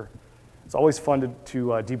on eager. It's always fun to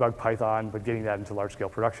debug Python, but getting that into large-scale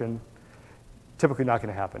production, typically not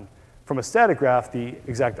going to happen. From a static graph, the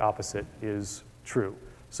exact opposite is true.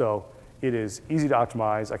 So it is easy to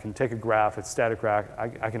optimize. I can take a graph, it's static graph.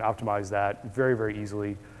 I can optimize that very, very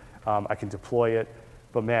easily. I can deploy it.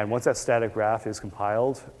 But man, once that static graph is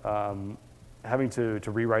compiled, having to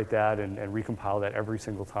rewrite that and recompile that every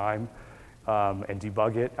single time and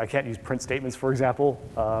debug it. I can't use print statements, for example,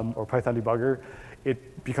 or Python debugger.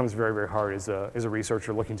 It becomes very, very hard as a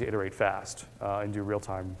researcher looking to iterate fast and do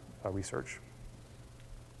real-time research.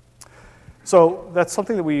 So that's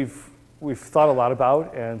something that we've thought a lot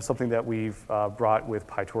about and something that we've brought with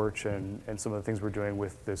PyTorch and some of the things we're doing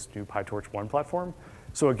with this new PyTorch 1 platform.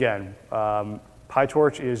 So again,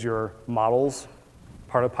 PyTorch is your models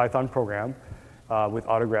part of Python program with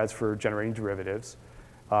autograds for generating derivatives.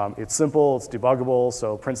 It's simple, it's debuggable,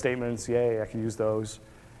 so print statements, yay, I can use those.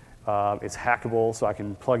 It's hackable, so I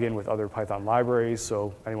can plug in with other Python libraries,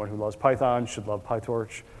 so anyone who loves Python should love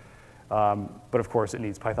PyTorch. But of course, it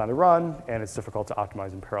needs Python to run, and it's difficult to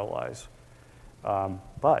optimize and parallelize.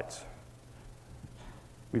 But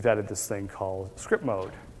we've added this thing called script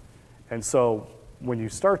mode. And so when you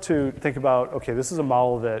start to think about, okay, this is a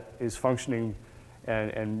model that is functioning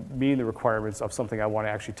and meeting the requirements of something I want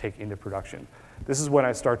to actually take into production. This is when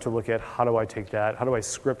I start to look at how do I take that, how do I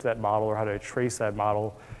script that model, or how do I trace that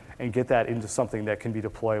model and get that into something that can be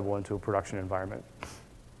deployable into a production environment.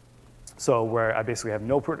 So where I basically have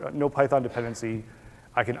no Python dependency,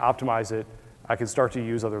 I can optimize it, I can start to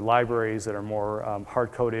use other libraries that are more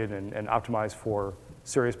hard-coded and optimized for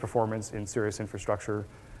serious performance in serious infrastructure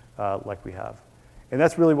like we have. And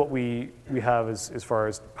that's really what we have as far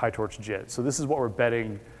as PyTorch JIT. So this is what we're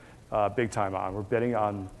betting big time on. We're betting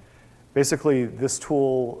on basically this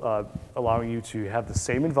tool allowing you to have the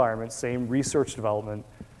same environment, same research development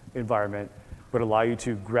environment, but allow you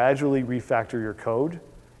to gradually refactor your code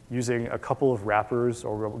using a couple of wrappers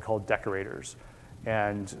or what we call decorators.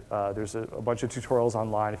 And there's a bunch of tutorials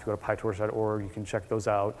online. If you go to pytorch.org, you can check those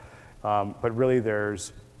out. But really,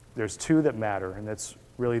 there's two that matter, and that's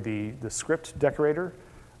really the script decorator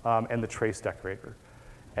and the trace decorator.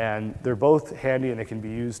 And they're both handy, and they can be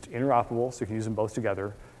used interoperable, so you can use them both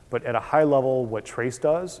together. But at a high level, what trace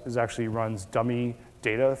does is actually runs dummy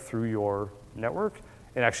data through your network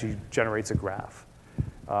and actually generates a graph.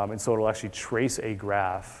 And so it'll actually trace a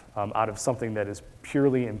graph out of something that is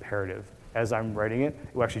purely imperative. As I'm writing it,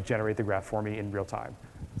 it will actually generate the graph for me in real time.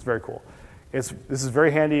 It's very cool. This is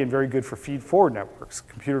very handy and very good for feed-forward networks.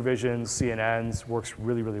 Computer vision, CNNs works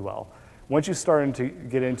really, really well. Once you start to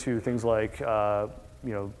get into things like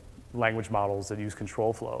language models that use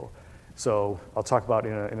control flow, so I'll talk about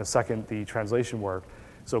in a second the translation work.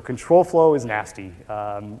 So control flow is nasty.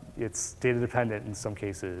 It's data dependent in some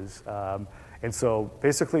cases. And so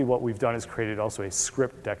basically what we've done is created also a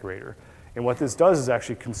script decorator. And what this does is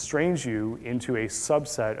actually constrains you into a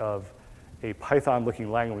subset of a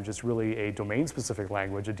Python-looking language. It's really a domain-specific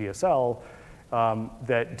language, a DSL,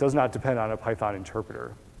 that does not depend on a Python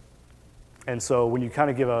interpreter. And so when you kind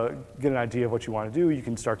of get an idea of what you want to do, you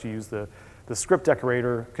can start to use the script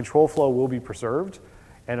decorator. Control flow will be preserved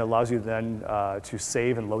and allows you then to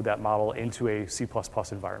save and load that model into a C++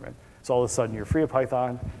 environment. So all of a sudden you're free of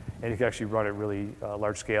Python and you can actually run it really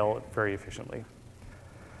large scale very efficiently.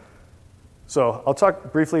 So I'll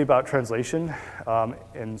talk briefly about translation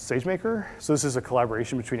in SageMaker. So this is a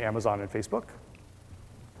collaboration between Amazon and Facebook.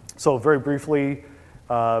 So very briefly,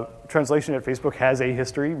 translation at Facebook has a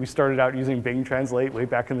history. We started out using Bing Translate way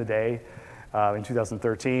back in the day in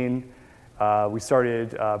 2013. We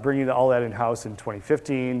started bringing all that in-house in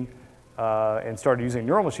 2015 and started using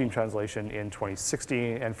neural machine translation in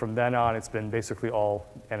 2016. And from then on, it's been basically all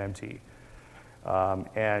NMT.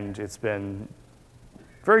 And it's been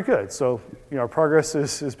very good. So our progress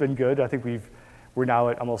has been good. I think we're now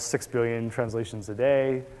at almost 6 billion translations a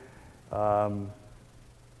day. It's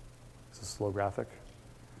a slow graphic.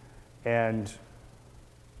 And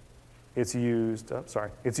it's used,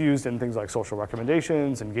 it's used in things like social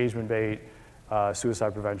recommendations, engagement bait,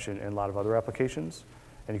 suicide prevention, and a lot of other applications.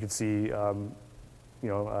 And you can see,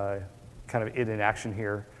 kind of it in action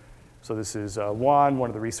here. So this is Juan,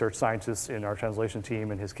 one of the research scientists in our translation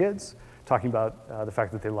team, and his kids, talking about the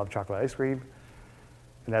fact that they love chocolate ice cream.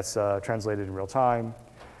 And that's translated in real time.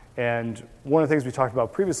 And one of the things we talked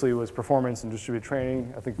about previously was performance and distributed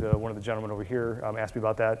training. I think one of the gentlemen over here asked me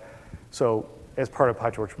about that. So as part of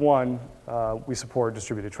PyTorch 1, we support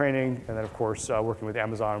distributed training. And then, of course, working with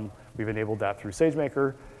Amazon, we've enabled that through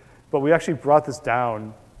SageMaker. But we actually brought this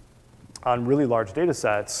down on really large data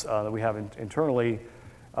sets that we have internally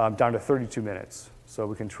down to 32 minutes. So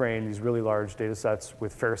we can train these really large data sets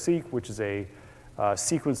with FAIRSeq, which is a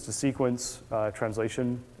sequence-to-sequence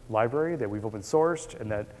translation library that we've open sourced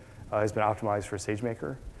and that has been optimized for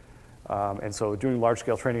SageMaker. And so doing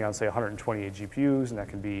large-scale training on, say, 128 GPUs, and that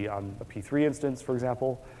can be on a P3 instance, for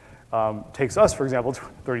example, takes us, for example,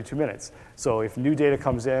 32 minutes. So if new data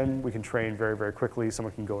comes in, we can train very, very quickly.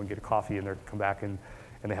 Someone can go and get a coffee and come back and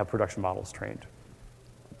they have production models trained.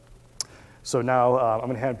 So now I'm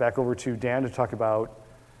going to hand it back over to Dan to talk about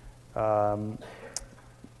the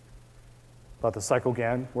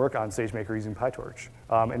CycleGAN work on SageMaker using PyTorch.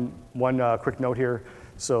 And one quick note here.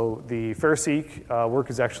 So the FAIRSeq work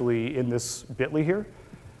is actually in this bit.ly here.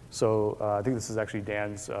 So I think this is actually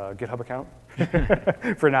Dan's GitHub account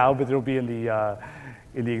for now, but it'll be in the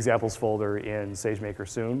examples folder in SageMaker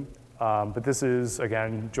soon. But this is,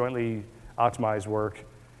 again, jointly optimized work.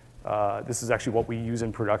 This is actually what we use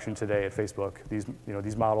in production today at Facebook.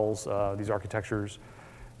 These models, these architectures,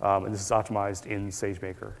 and this is optimized in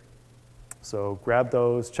SageMaker. So grab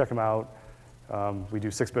those, check them out. We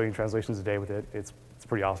do 6 billion translations a day with it. It's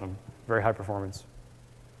pretty awesome, very high performance.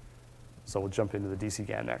 So we'll jump into the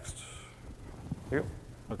DC-GAN next. Here you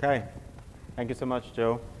go. Okay, thank you so much,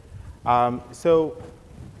 Joe. So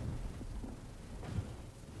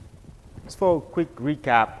just for a quick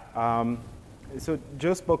recap, so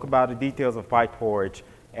Joe spoke about the details of PyTorch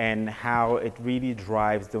and how it really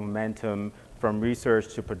drives the momentum from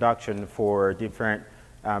research to production for different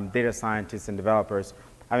data scientists and developers.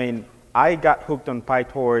 I mean, I got hooked on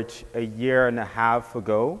PyTorch a year and a half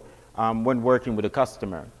ago when working with a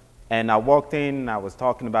customer. And I walked in, I was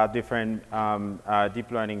talking about different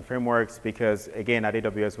deep learning frameworks because, again, at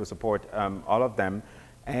AWS we support all of them.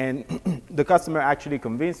 And the customer actually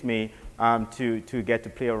convinced me to get to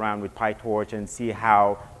play around with PyTorch and see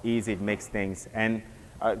how easy it makes things. And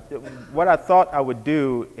what I thought I would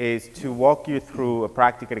do is to walk you through a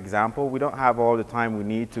practical example. We don't have all the time we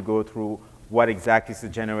need to go through what exactly is a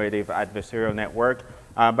generative adversarial network,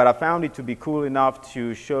 but I found it to be cool enough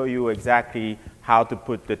to show you exactly how to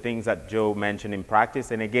put the things that Joe mentioned in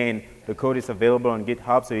practice. And again, the code is available on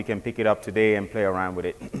GitHub, so you can pick it up today and play around with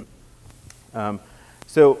it.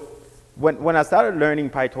 So when I started learning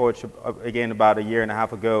PyTorch, again, about a year and a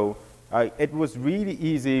half ago, it was really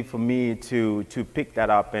easy for me to pick that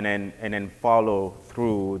up and then follow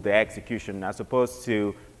through the execution, as opposed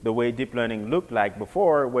to the way deep learning looked like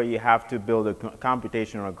before, where you have to build a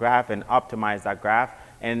computational graph and optimize that graph.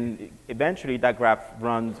 And eventually that graph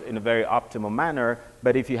runs in a very optimal manner,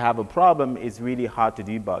 but if you have a problem, it's really hard to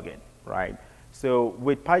debug it, right? So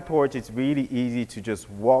with PyTorch, it's really easy to just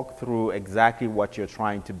walk through exactly what you're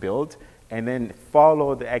trying to build and then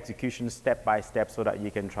follow the execution step by step so that you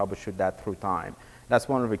can troubleshoot that through time. That's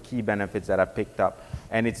one of the key benefits that I picked up.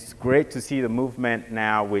 And it's great to see the movement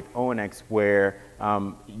now with ONNX, where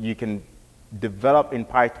you can develop in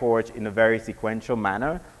PyTorch in a very sequential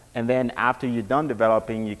manner. And then after you're done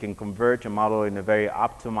developing, you can convert your model in a very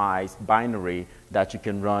optimized binary that you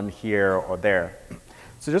can run here or there.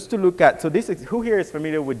 So just to look at, so this is, who here is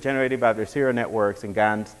familiar with generative adversarial networks and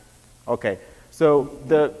GANs? Okay. So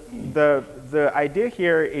the idea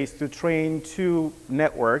here is to train two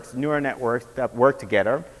networks, neural networks that work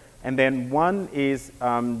together. And then one is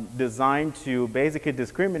designed to basically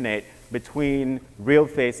discriminate between real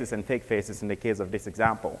faces and fake faces in the case of this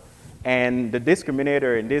example. And the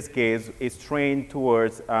discriminator in this case is trained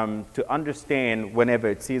towards to understand whenever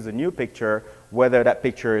it sees a new picture, whether that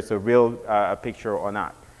picture is a real picture or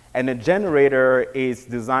not. And the generator is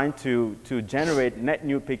designed to generate net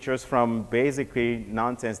new pictures from basically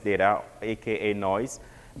nonsense data, AKA noise.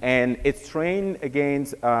 And it's trained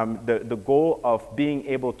against the goal of being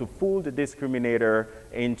able to fool the discriminator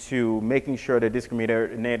into making sure the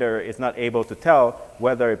discriminator is not able to tell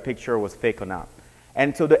whether a picture was fake or not.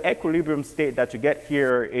 And so the equilibrium state that you get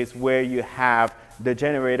here is where you have the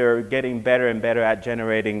generator getting better and better at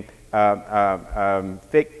generating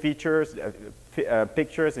fake features,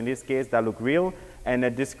 pictures in this case that look real, and the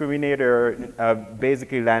discriminator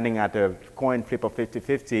basically landing at a coin flip of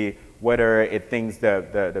 50-50 whether it thinks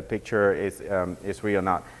the picture is real or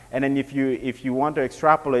not. And then if you want to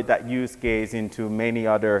extrapolate that use case into many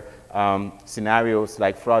other scenarios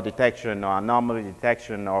like fraud detection or anomaly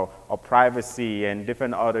detection or privacy and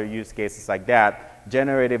different other use cases like that,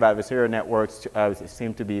 generative adversarial networks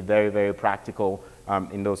seem to be very, very practical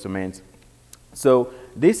in those domains. So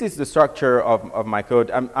this is the structure of my code.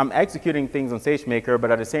 I'm executing things on SageMaker, but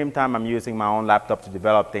at the same time, I'm using my own laptop to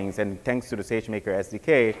develop things. And thanks to the SageMaker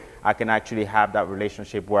SDK, I can actually have that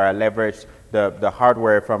relationship where I leverage the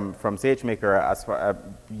hardware from SageMaker as far,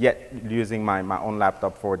 yet using my own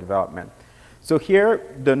laptop for development. So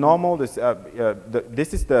here, the normal, this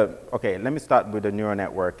is the, okay, let me start with the neural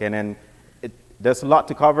network. And then there's a lot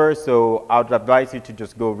to cover, so I would advise you to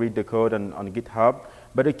just go read the code on GitHub.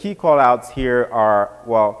 But the key callouts here are,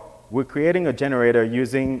 well, we're creating a generator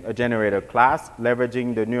using a generator class,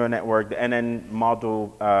 leveraging the neural network, the NN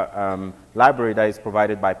module library that is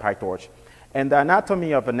provided by PyTorch. And the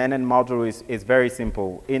anatomy of an NN module is very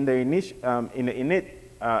simple. In the init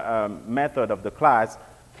method of the class,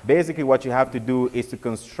 basically what you have to do is to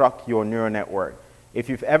construct your neural network. If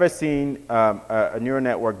you've ever seen a neural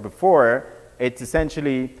network before, it's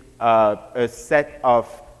essentially a set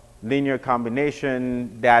of linear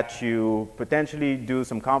combination that you potentially do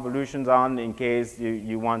some convolutions on in case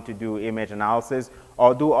you want to do image analysis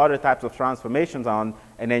or do other types of transformations on,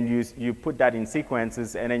 and then you put that in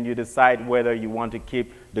sequences, and then you decide whether you want to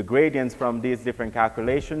keep the gradients from these different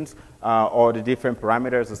calculations or the different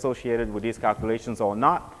parameters associated with these calculations or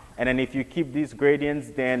not. And then if you keep these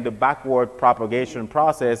gradients, then the backward propagation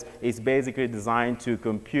process is basically designed to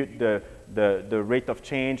compute the rate of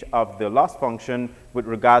change of the loss function with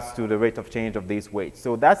regards to the rate of change of these weights.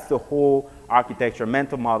 So that's the whole architecture,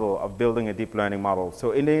 mental model of building a deep learning model.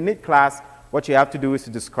 So in the init class, what you have to do is to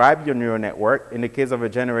describe your neural network. In the case of a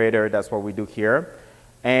generator, that's what we do here.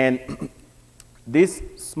 And this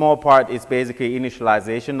small part is basically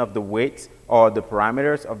initialization of the weights or the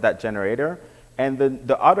parameters of that generator. And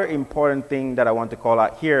the other important thing that I want to call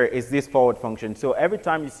out here is this forward function. So every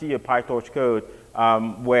time you see a PyTorch code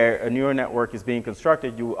where a neural network is being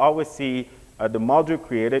constructed, you always see the module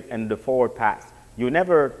created and the forward pass. You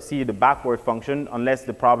never see the backward function unless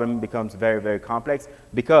the problem becomes very, very complex,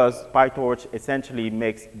 because PyTorch essentially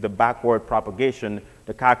makes the backward propagation,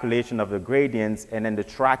 the calculation of the gradients, and then the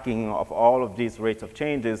tracking of all of these rates of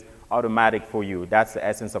changes automatic for you. That's the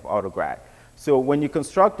essence of AutoGrad. So when you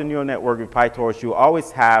construct a neural network with PyTorch, you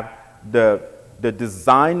always have the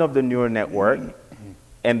design of the neural network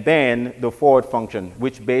and then the forward function,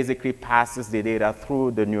 which basically passes the data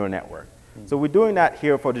through the neural network. So we're doing that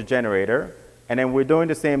here for the generator, and then we're doing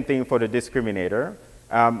the same thing for the discriminator.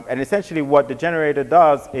 And essentially what the generator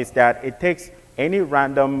does is that it takes any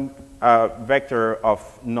random vector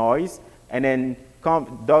of noise and then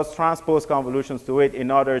does transpose convolutions to it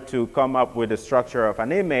in order to come up with the structure of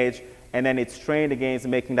an image. and then it's trained against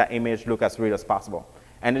making that image look as real as possible.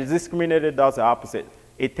 And the discriminator does the opposite.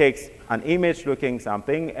 It takes an image looking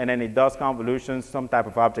something, and then it does convolutions, some type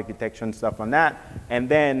of object detection stuff on that, and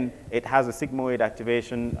then it has a sigmoid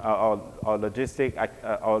activation or logistic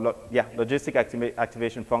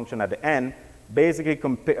activation function at the end, basically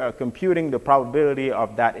computing the probability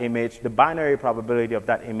of that image, the binary probability of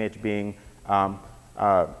that image being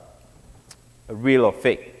real or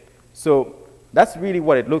fake. So that's really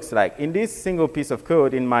what it looks like. In this single piece of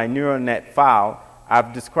code in my neural net file,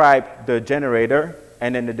 I've described the generator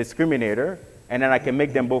and then the discriminator, and then I can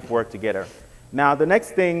make them both work together. Now, the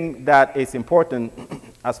next thing that is important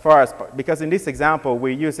as far as, because in this example,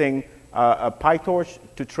 we're using a PyTorch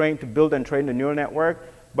to build and train the neural network,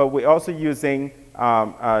 but we're also using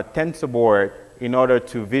a TensorBoard in order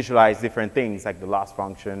to visualize different things like the loss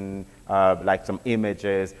function, like some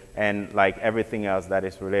images, and like everything else that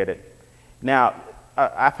is related. Now,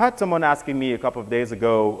 I've had someone asking me a couple of days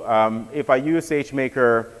ago, if I use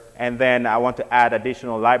SageMaker and then I want to add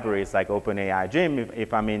additional libraries like OpenAI Gym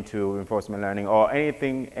if I'm into reinforcement learning or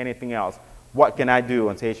anything else, what can I do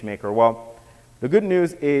on SageMaker? Well, the good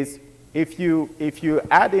news is if you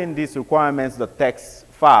add in these requirements.txt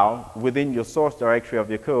file within your source directory of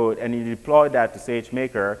your code and you deploy that to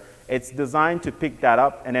SageMaker, it's designed to pick that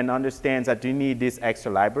up and then understands that you need these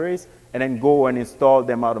extra libraries and then go and install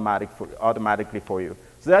them automatically for you.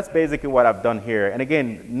 So that's basically what I've done here. And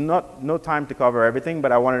again, no time to cover everything,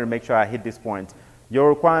 but I wanted to make sure I hit this point. Your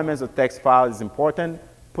requirements.txt file is important.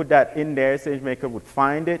 Put that in there, SageMaker would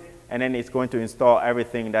find it, and then it's going to install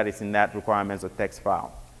everything that is in that requirements.txt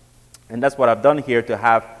file. And that's what I've done here to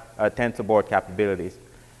have TensorBoard capabilities.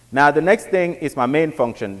 Now, the next thing is my main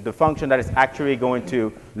function, the function that is actually going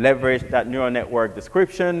to leverage that neural network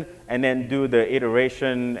description and then do the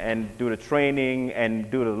iteration and do the training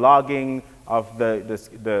and do the logging of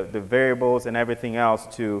the variables and everything else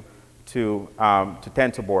to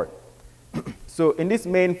TensorBoard. So in this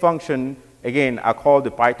main function, again, I call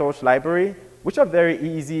the PyTorch library, which are very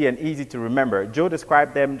easy to remember. Joe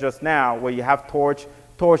described them just now, where you have Torch.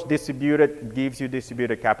 Torch distributed gives you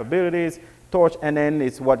distributed capabilities. Torch NN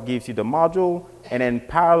is what gives you the module, and then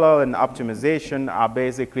parallel and optimization are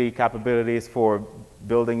basically capabilities for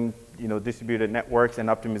building distributed networks, and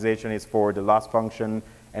optimization is for the loss function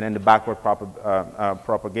and then the backward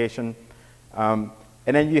propagation. And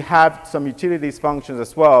then you have some utilities functions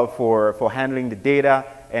as well for handling the data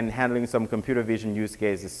and handling some computer vision use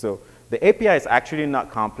cases. So the API is actually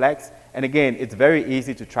not complex, and again, it's very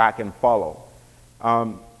easy to track and follow.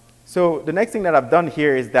 So the next thing that I've done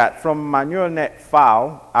here is that from my neural net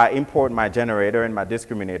file, I import my generator and my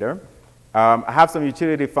discriminator. I have some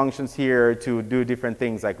utility functions here to do different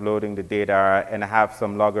things like loading the data, and I have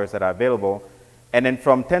some loggers that are available. And then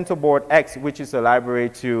from TensorBoard X, which is a library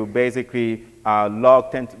to basically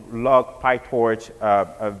log PyTorch,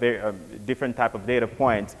 different type of data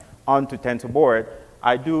points onto TensorBoard,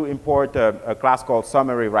 I do import a class called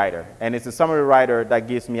Summary Writer. And it's a Summary Writer that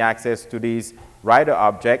gives me access to these writer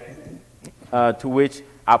object to which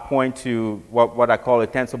I point to what I call a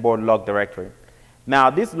TensorBoard log directory. Now,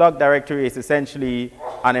 this log directory is essentially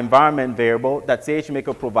an environment variable that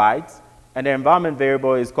SageMaker provides, and the environment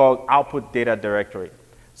variable is called output data directory.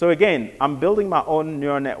 So again, I'm building my own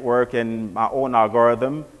neural network and my own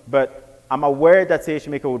algorithm, but I'm aware that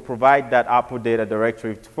SageMaker would provide that output data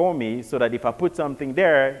directory for me so that if I put something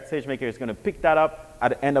there, SageMaker is going to pick that up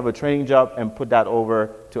at the end of a training job and put that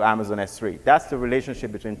over to Amazon S3. That's the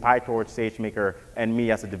relationship between PyTorch, SageMaker, and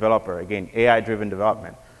me as a developer. Again, AI-driven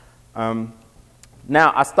development.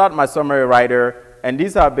 Now, I start my summary writer, and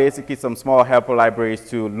these are basically some small helper libraries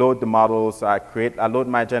to load the models. I load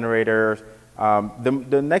my generators.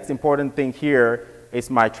 The next important thing here is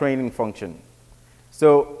my training function.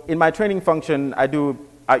 So in my training function, I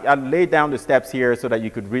lay down the steps here so that you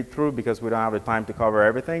could read through because we don't have the time to cover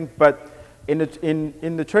everything. But in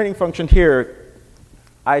the training function here,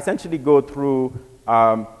 I essentially go through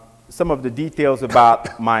some of the details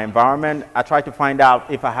about my environment. I try to find out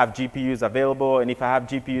if I have GPUs available, and if I have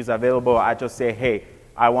GPUs available, I just say, hey,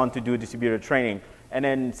 I want to do distributed training. And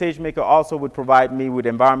then SageMaker also would provide me with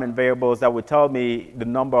environment variables that would tell me the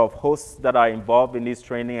number of hosts that are involved in this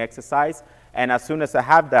training exercise. And as soon as I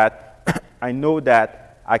have that, I know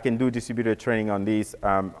that I can do distributed training on these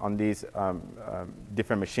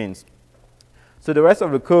different machines. So the rest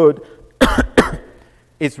of the code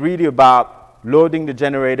is really about loading the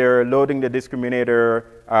generator, loading the discriminator,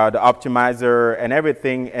 the optimizer, and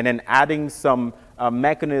everything, and then adding some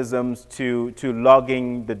mechanisms to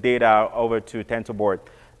logging the data over to TensorBoard.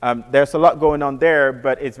 There's a lot going on there,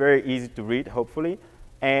 but it's very easy to read, hopefully.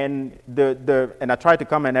 and I try to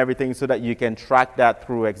comment everything so that you can track that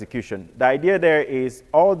through execution. The idea there is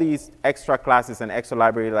all these extra classes and extra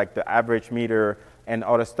library like the average meter and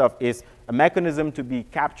other stuff is a mechanism to be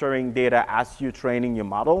capturing data as you're training your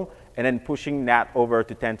model and then pushing that over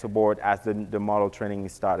to TensorBoard as the model training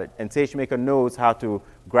is started. And SageMaker knows how to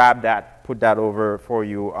grab that, put that over for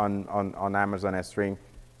you on Amazon S3.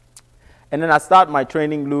 And then I start my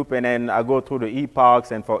training loop, and then I go through the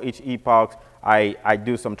epochs, and for each epoch, I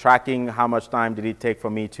do some tracking. How much time did it take for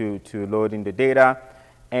me to load in the data?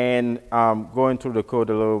 And going through the code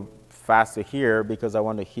a little faster here because I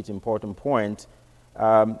want to hit important point.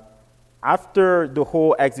 After the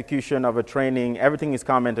whole execution of a training, everything is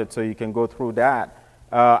commented, so you can go through that.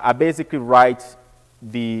 I basically write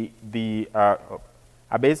the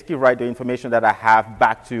information that I have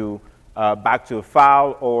back to a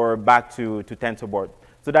file or back to TensorBoard.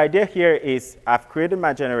 So the idea here is I've created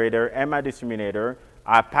my generator and my discriminator.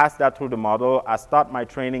 I pass that through the model. I start my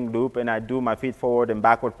training loop, and I do my feed forward and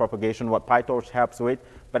backward propagation, what PyTorch helps with.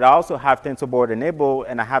 But I also have TensorBoard enabled,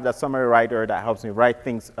 and I have that summary writer that helps me write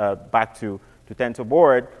things back to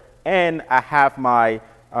TensorBoard. And I have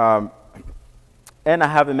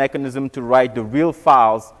a mechanism to write the real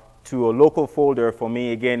files to a local folder for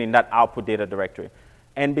me, again, in that output data directory.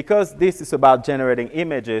 And because this is about generating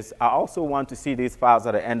images, I also want to see these files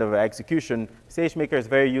at the end of the execution. SageMaker is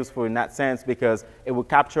very useful in that sense because it will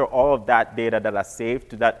capture all of that data that are saved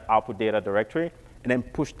to that output data directory and then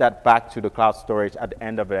push that back to the cloud storage at the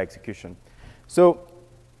end of the execution. So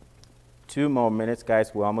 2 more minutes,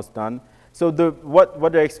 guys. We're almost done. So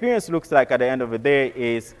what the experience looks like at the end of the day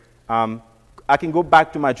is I can go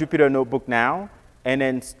back to my Jupyter Notebook now and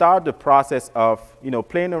then start the process of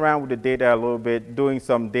playing around with the data a little bit, doing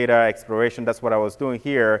some data exploration. That's what I was doing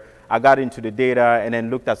here. I got into the data and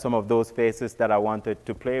then looked at some of those faces that I wanted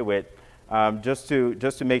to play with just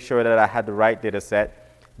to make sure that I had the right data set.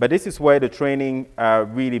 But this is where the training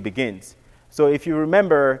really begins. So if you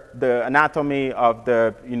remember the anatomy of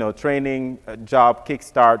the training job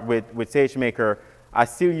kickstart with SageMaker, I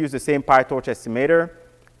still use the same PyTorch estimator.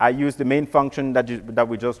 I use the main function that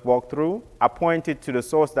we just walked through. I point it to the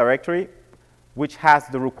source directory, which has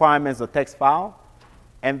the requirements of text file.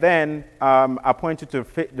 And then I point it to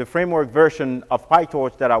the framework version of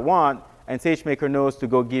PyTorch that I want, and SageMaker knows to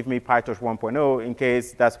go give me PyTorch 1.0 in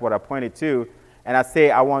case that's what I pointed to. And I say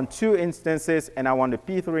I want 2 instances, and I want the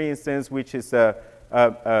P3 instance, which is a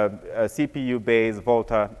CPU-based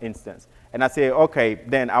Volta instance. And I say, OK,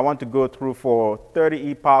 then I want to go through for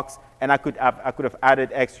 30 epochs, and I could have added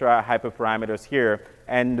extra hyperparameters here,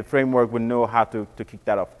 and the framework would know how to kick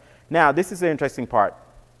that off. Now, this is the interesting part.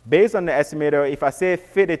 Based on the estimator, if I say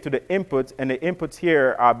fit it to the inputs, and the inputs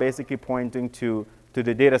here are basically pointing to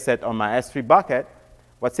the data set on my S3 bucket,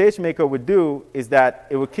 what SageMaker would do is that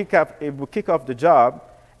it would kick off the job,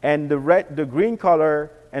 and the green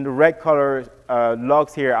color and the red color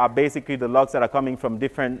logs here are basically the logs that are coming from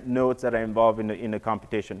different nodes that are involved in the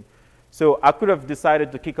computation. So I could have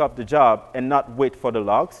decided to kick off the job and not wait for the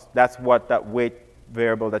logs. That's what that wait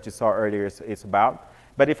variable that you saw earlier is about.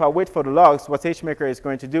 But if I wait for the logs, what SageMaker is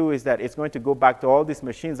going to do is that it's going to go back to all these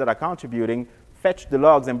machines that are contributing, fetch the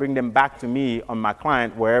logs, and bring them back to me on my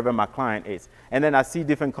client, wherever my client is. And then I see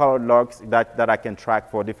different colored logs that I can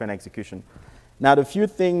track for different execution. Now, the few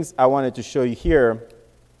things I wanted to show you here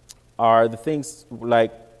are the things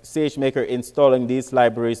like SageMaker installing these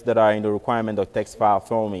libraries that are in the requirement of text file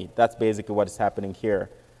for me. That's basically what is happening here.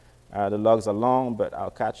 The logs are long, but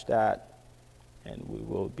I'll catch that, and we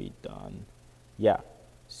will be done. Yeah.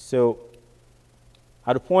 So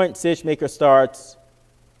at the point SageMaker starts,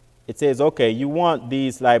 it says, OK, you want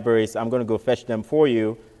these libraries. I'm going to go fetch them for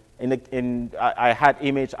you. I had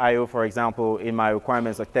image IO, for example, in my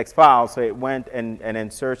requirements of text file. So it went and then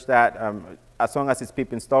searched that. As long as it's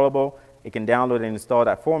pip installable, it can download and install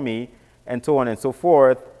that for me, and so on and so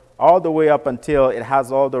forth, all the way up until it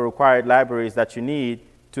has all the required libraries that you need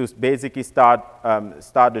to basically start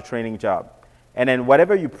the training job. And then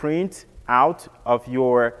whatever you print out of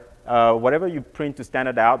your, whatever you print to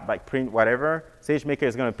standard out, like print whatever, SageMaker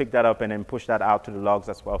is going to pick that up and then push that out to the logs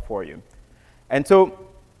as well for you. And so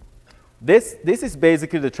this is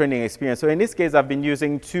basically the training experience. So in this case, I've been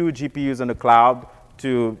using 2 GPUs on the cloud,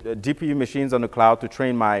 GPU machines on the cloud to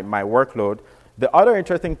train my workload. The other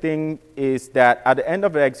interesting thing is that at the end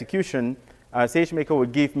of the execution, SageMaker will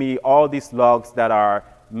give me all these logs that are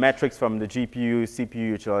metrics from the GPU, CPU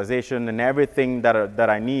utilization, and everything that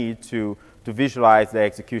I need to visualize the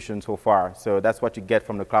execution so far. So that's what you get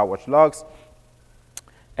from the CloudWatch logs.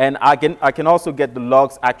 And I can also get the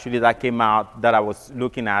logs actually that came out that I was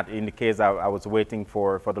looking at in the case I was waiting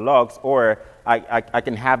for the logs, or I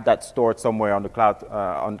can have that stored somewhere on the cloud,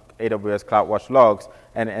 on AWS CloudWatch logs,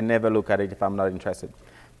 and never look at it if I'm not interested.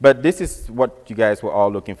 But this is what you guys were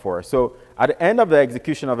all looking for. So at the end of the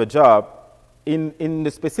execution of a job, in the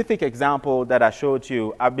specific example that I showed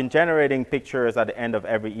you, I've been generating pictures at the end of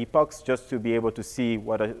every epoch just to be able to see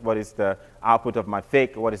what is the output of my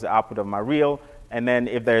fake, what is the output of my real, and then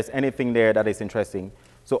if there's anything there that is interesting.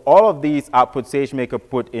 So all of these outputs SageMaker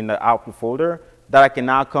put in the output folder that I can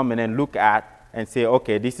now come in and look at and say,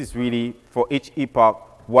 okay, this is really for each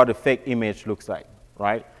epoch what a fake image looks like,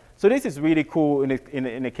 right? So this is really cool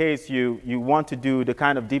in a case you want to do the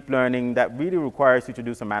kind of deep learning that really requires you to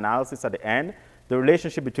do some analysis at the end. The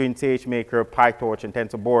relationship between SageMaker, PyTorch, and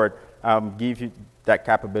TensorBoard gives you that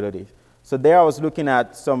capability. So there I was looking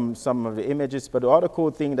at some of the images, but the other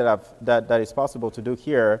cool thing that is possible to do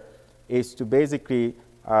here is to basically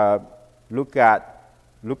look at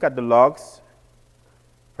the logs.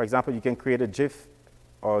 For example, you can create a GIF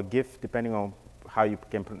or GIF, depending on how you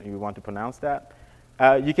want to pronounce that.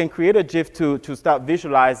 You can create a GIF to start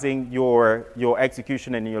visualizing your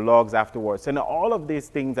execution and your logs afterwards. And all of these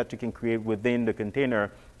things that you can create within the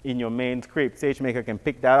container in your main script, SageMaker can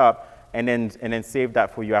pick that up and then save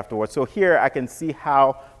that for you afterwards. So here I can see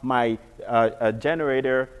how my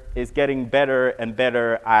generator is getting better and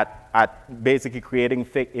better at basically creating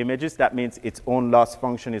fake images. That means its own loss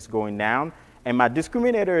function is going down. And my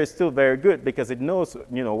discriminator is still very good because it knows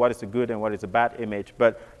what is a good and what is a bad image.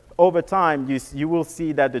 But over time, you will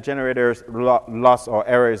see that the generator's loss or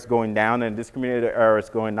error is going down and discriminator error is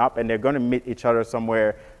going up, and they're going to meet each other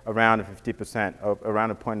somewhere around 50%, or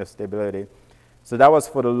around a point of stability. So that was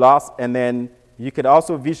for the loss, and then you could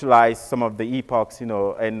also visualize some of the epochs,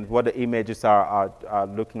 and what the images are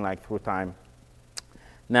looking like through time.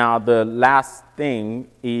 Now, the last thing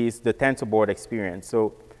is the TensorBoard experience.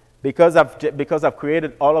 So because I've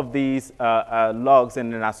created all of these logs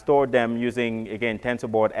and then I stored them using, again,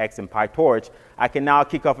 TensorBoard X and PyTorch, I can now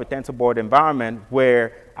kick off a TensorBoard environment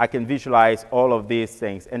where I can visualize all of these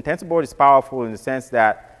things. And TensorBoard is powerful in the sense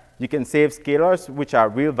that you can save scalars, which are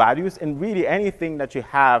real values, and really anything that you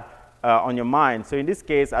have on your mind. So in this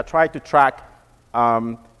case, I tried to track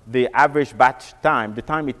the average batch time, the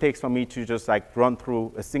time it takes for me to just like run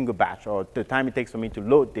through a single batch, or the time it takes for me to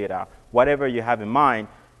load data, whatever you have in mind.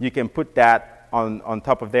 You can put that on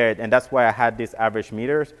top of there, and that's why I had these average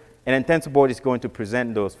meters. And then TensorBoard is going to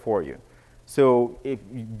present those for you. So if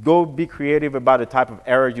you go be creative about the type of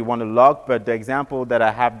error you want to log, but the example that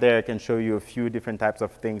I have there can show you a few different types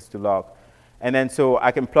of things to log. And then so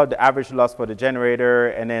I can plot the average loss for the generator,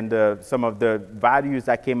 and then some of the values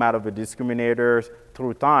that came out of the discriminators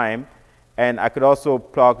through time. And I could also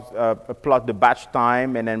plot the batch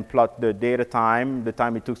time, and then plot the data time, the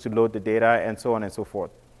time it took to load the data, and so on and so forth.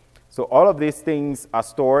 So all of these things are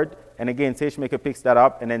stored, and again, SageMaker picks that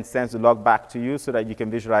up and then sends the log back to you so that you can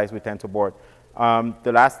visualize with TensorBoard.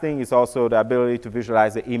 The last thing is also the ability to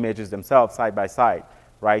visualize the images themselves side by side,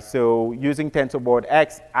 right? So using TensorBoard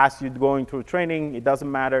X, as you're going through training, it doesn't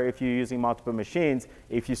matter if you're using multiple machines.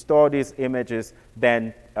 If you store these images,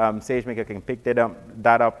 then SageMaker can pick that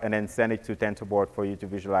up and then send it to TensorBoard for you to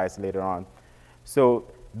visualize later on. So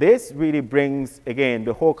this really brings, again,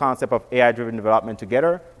 the whole concept of AI-driven development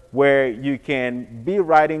together, where you can be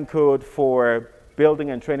writing code for building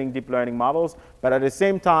and training deep learning models, but at the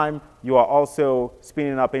same time, you are also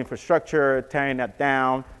spinning up infrastructure, tearing that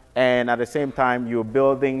down, and at the same time, you're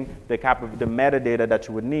building the metadata that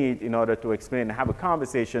you would need in order to explain and have a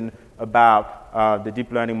conversation about the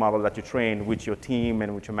deep learning model that you train with your team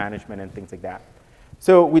and with your management and things like that.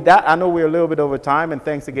 So with that, I know we're a little bit over time, and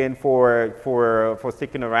thanks again for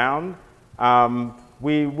sticking around.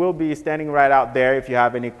 We will be standing right out there if you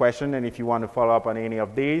have any question and if you want to follow up on any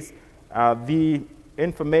of these. The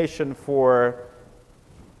information for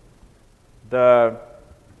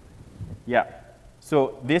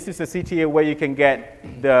so this is a CTA where you can get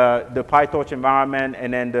the PyTorch environment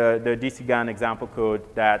and then the DCGAN example code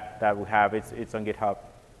that we have. It's on GitHub.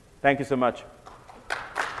 Thank you so much.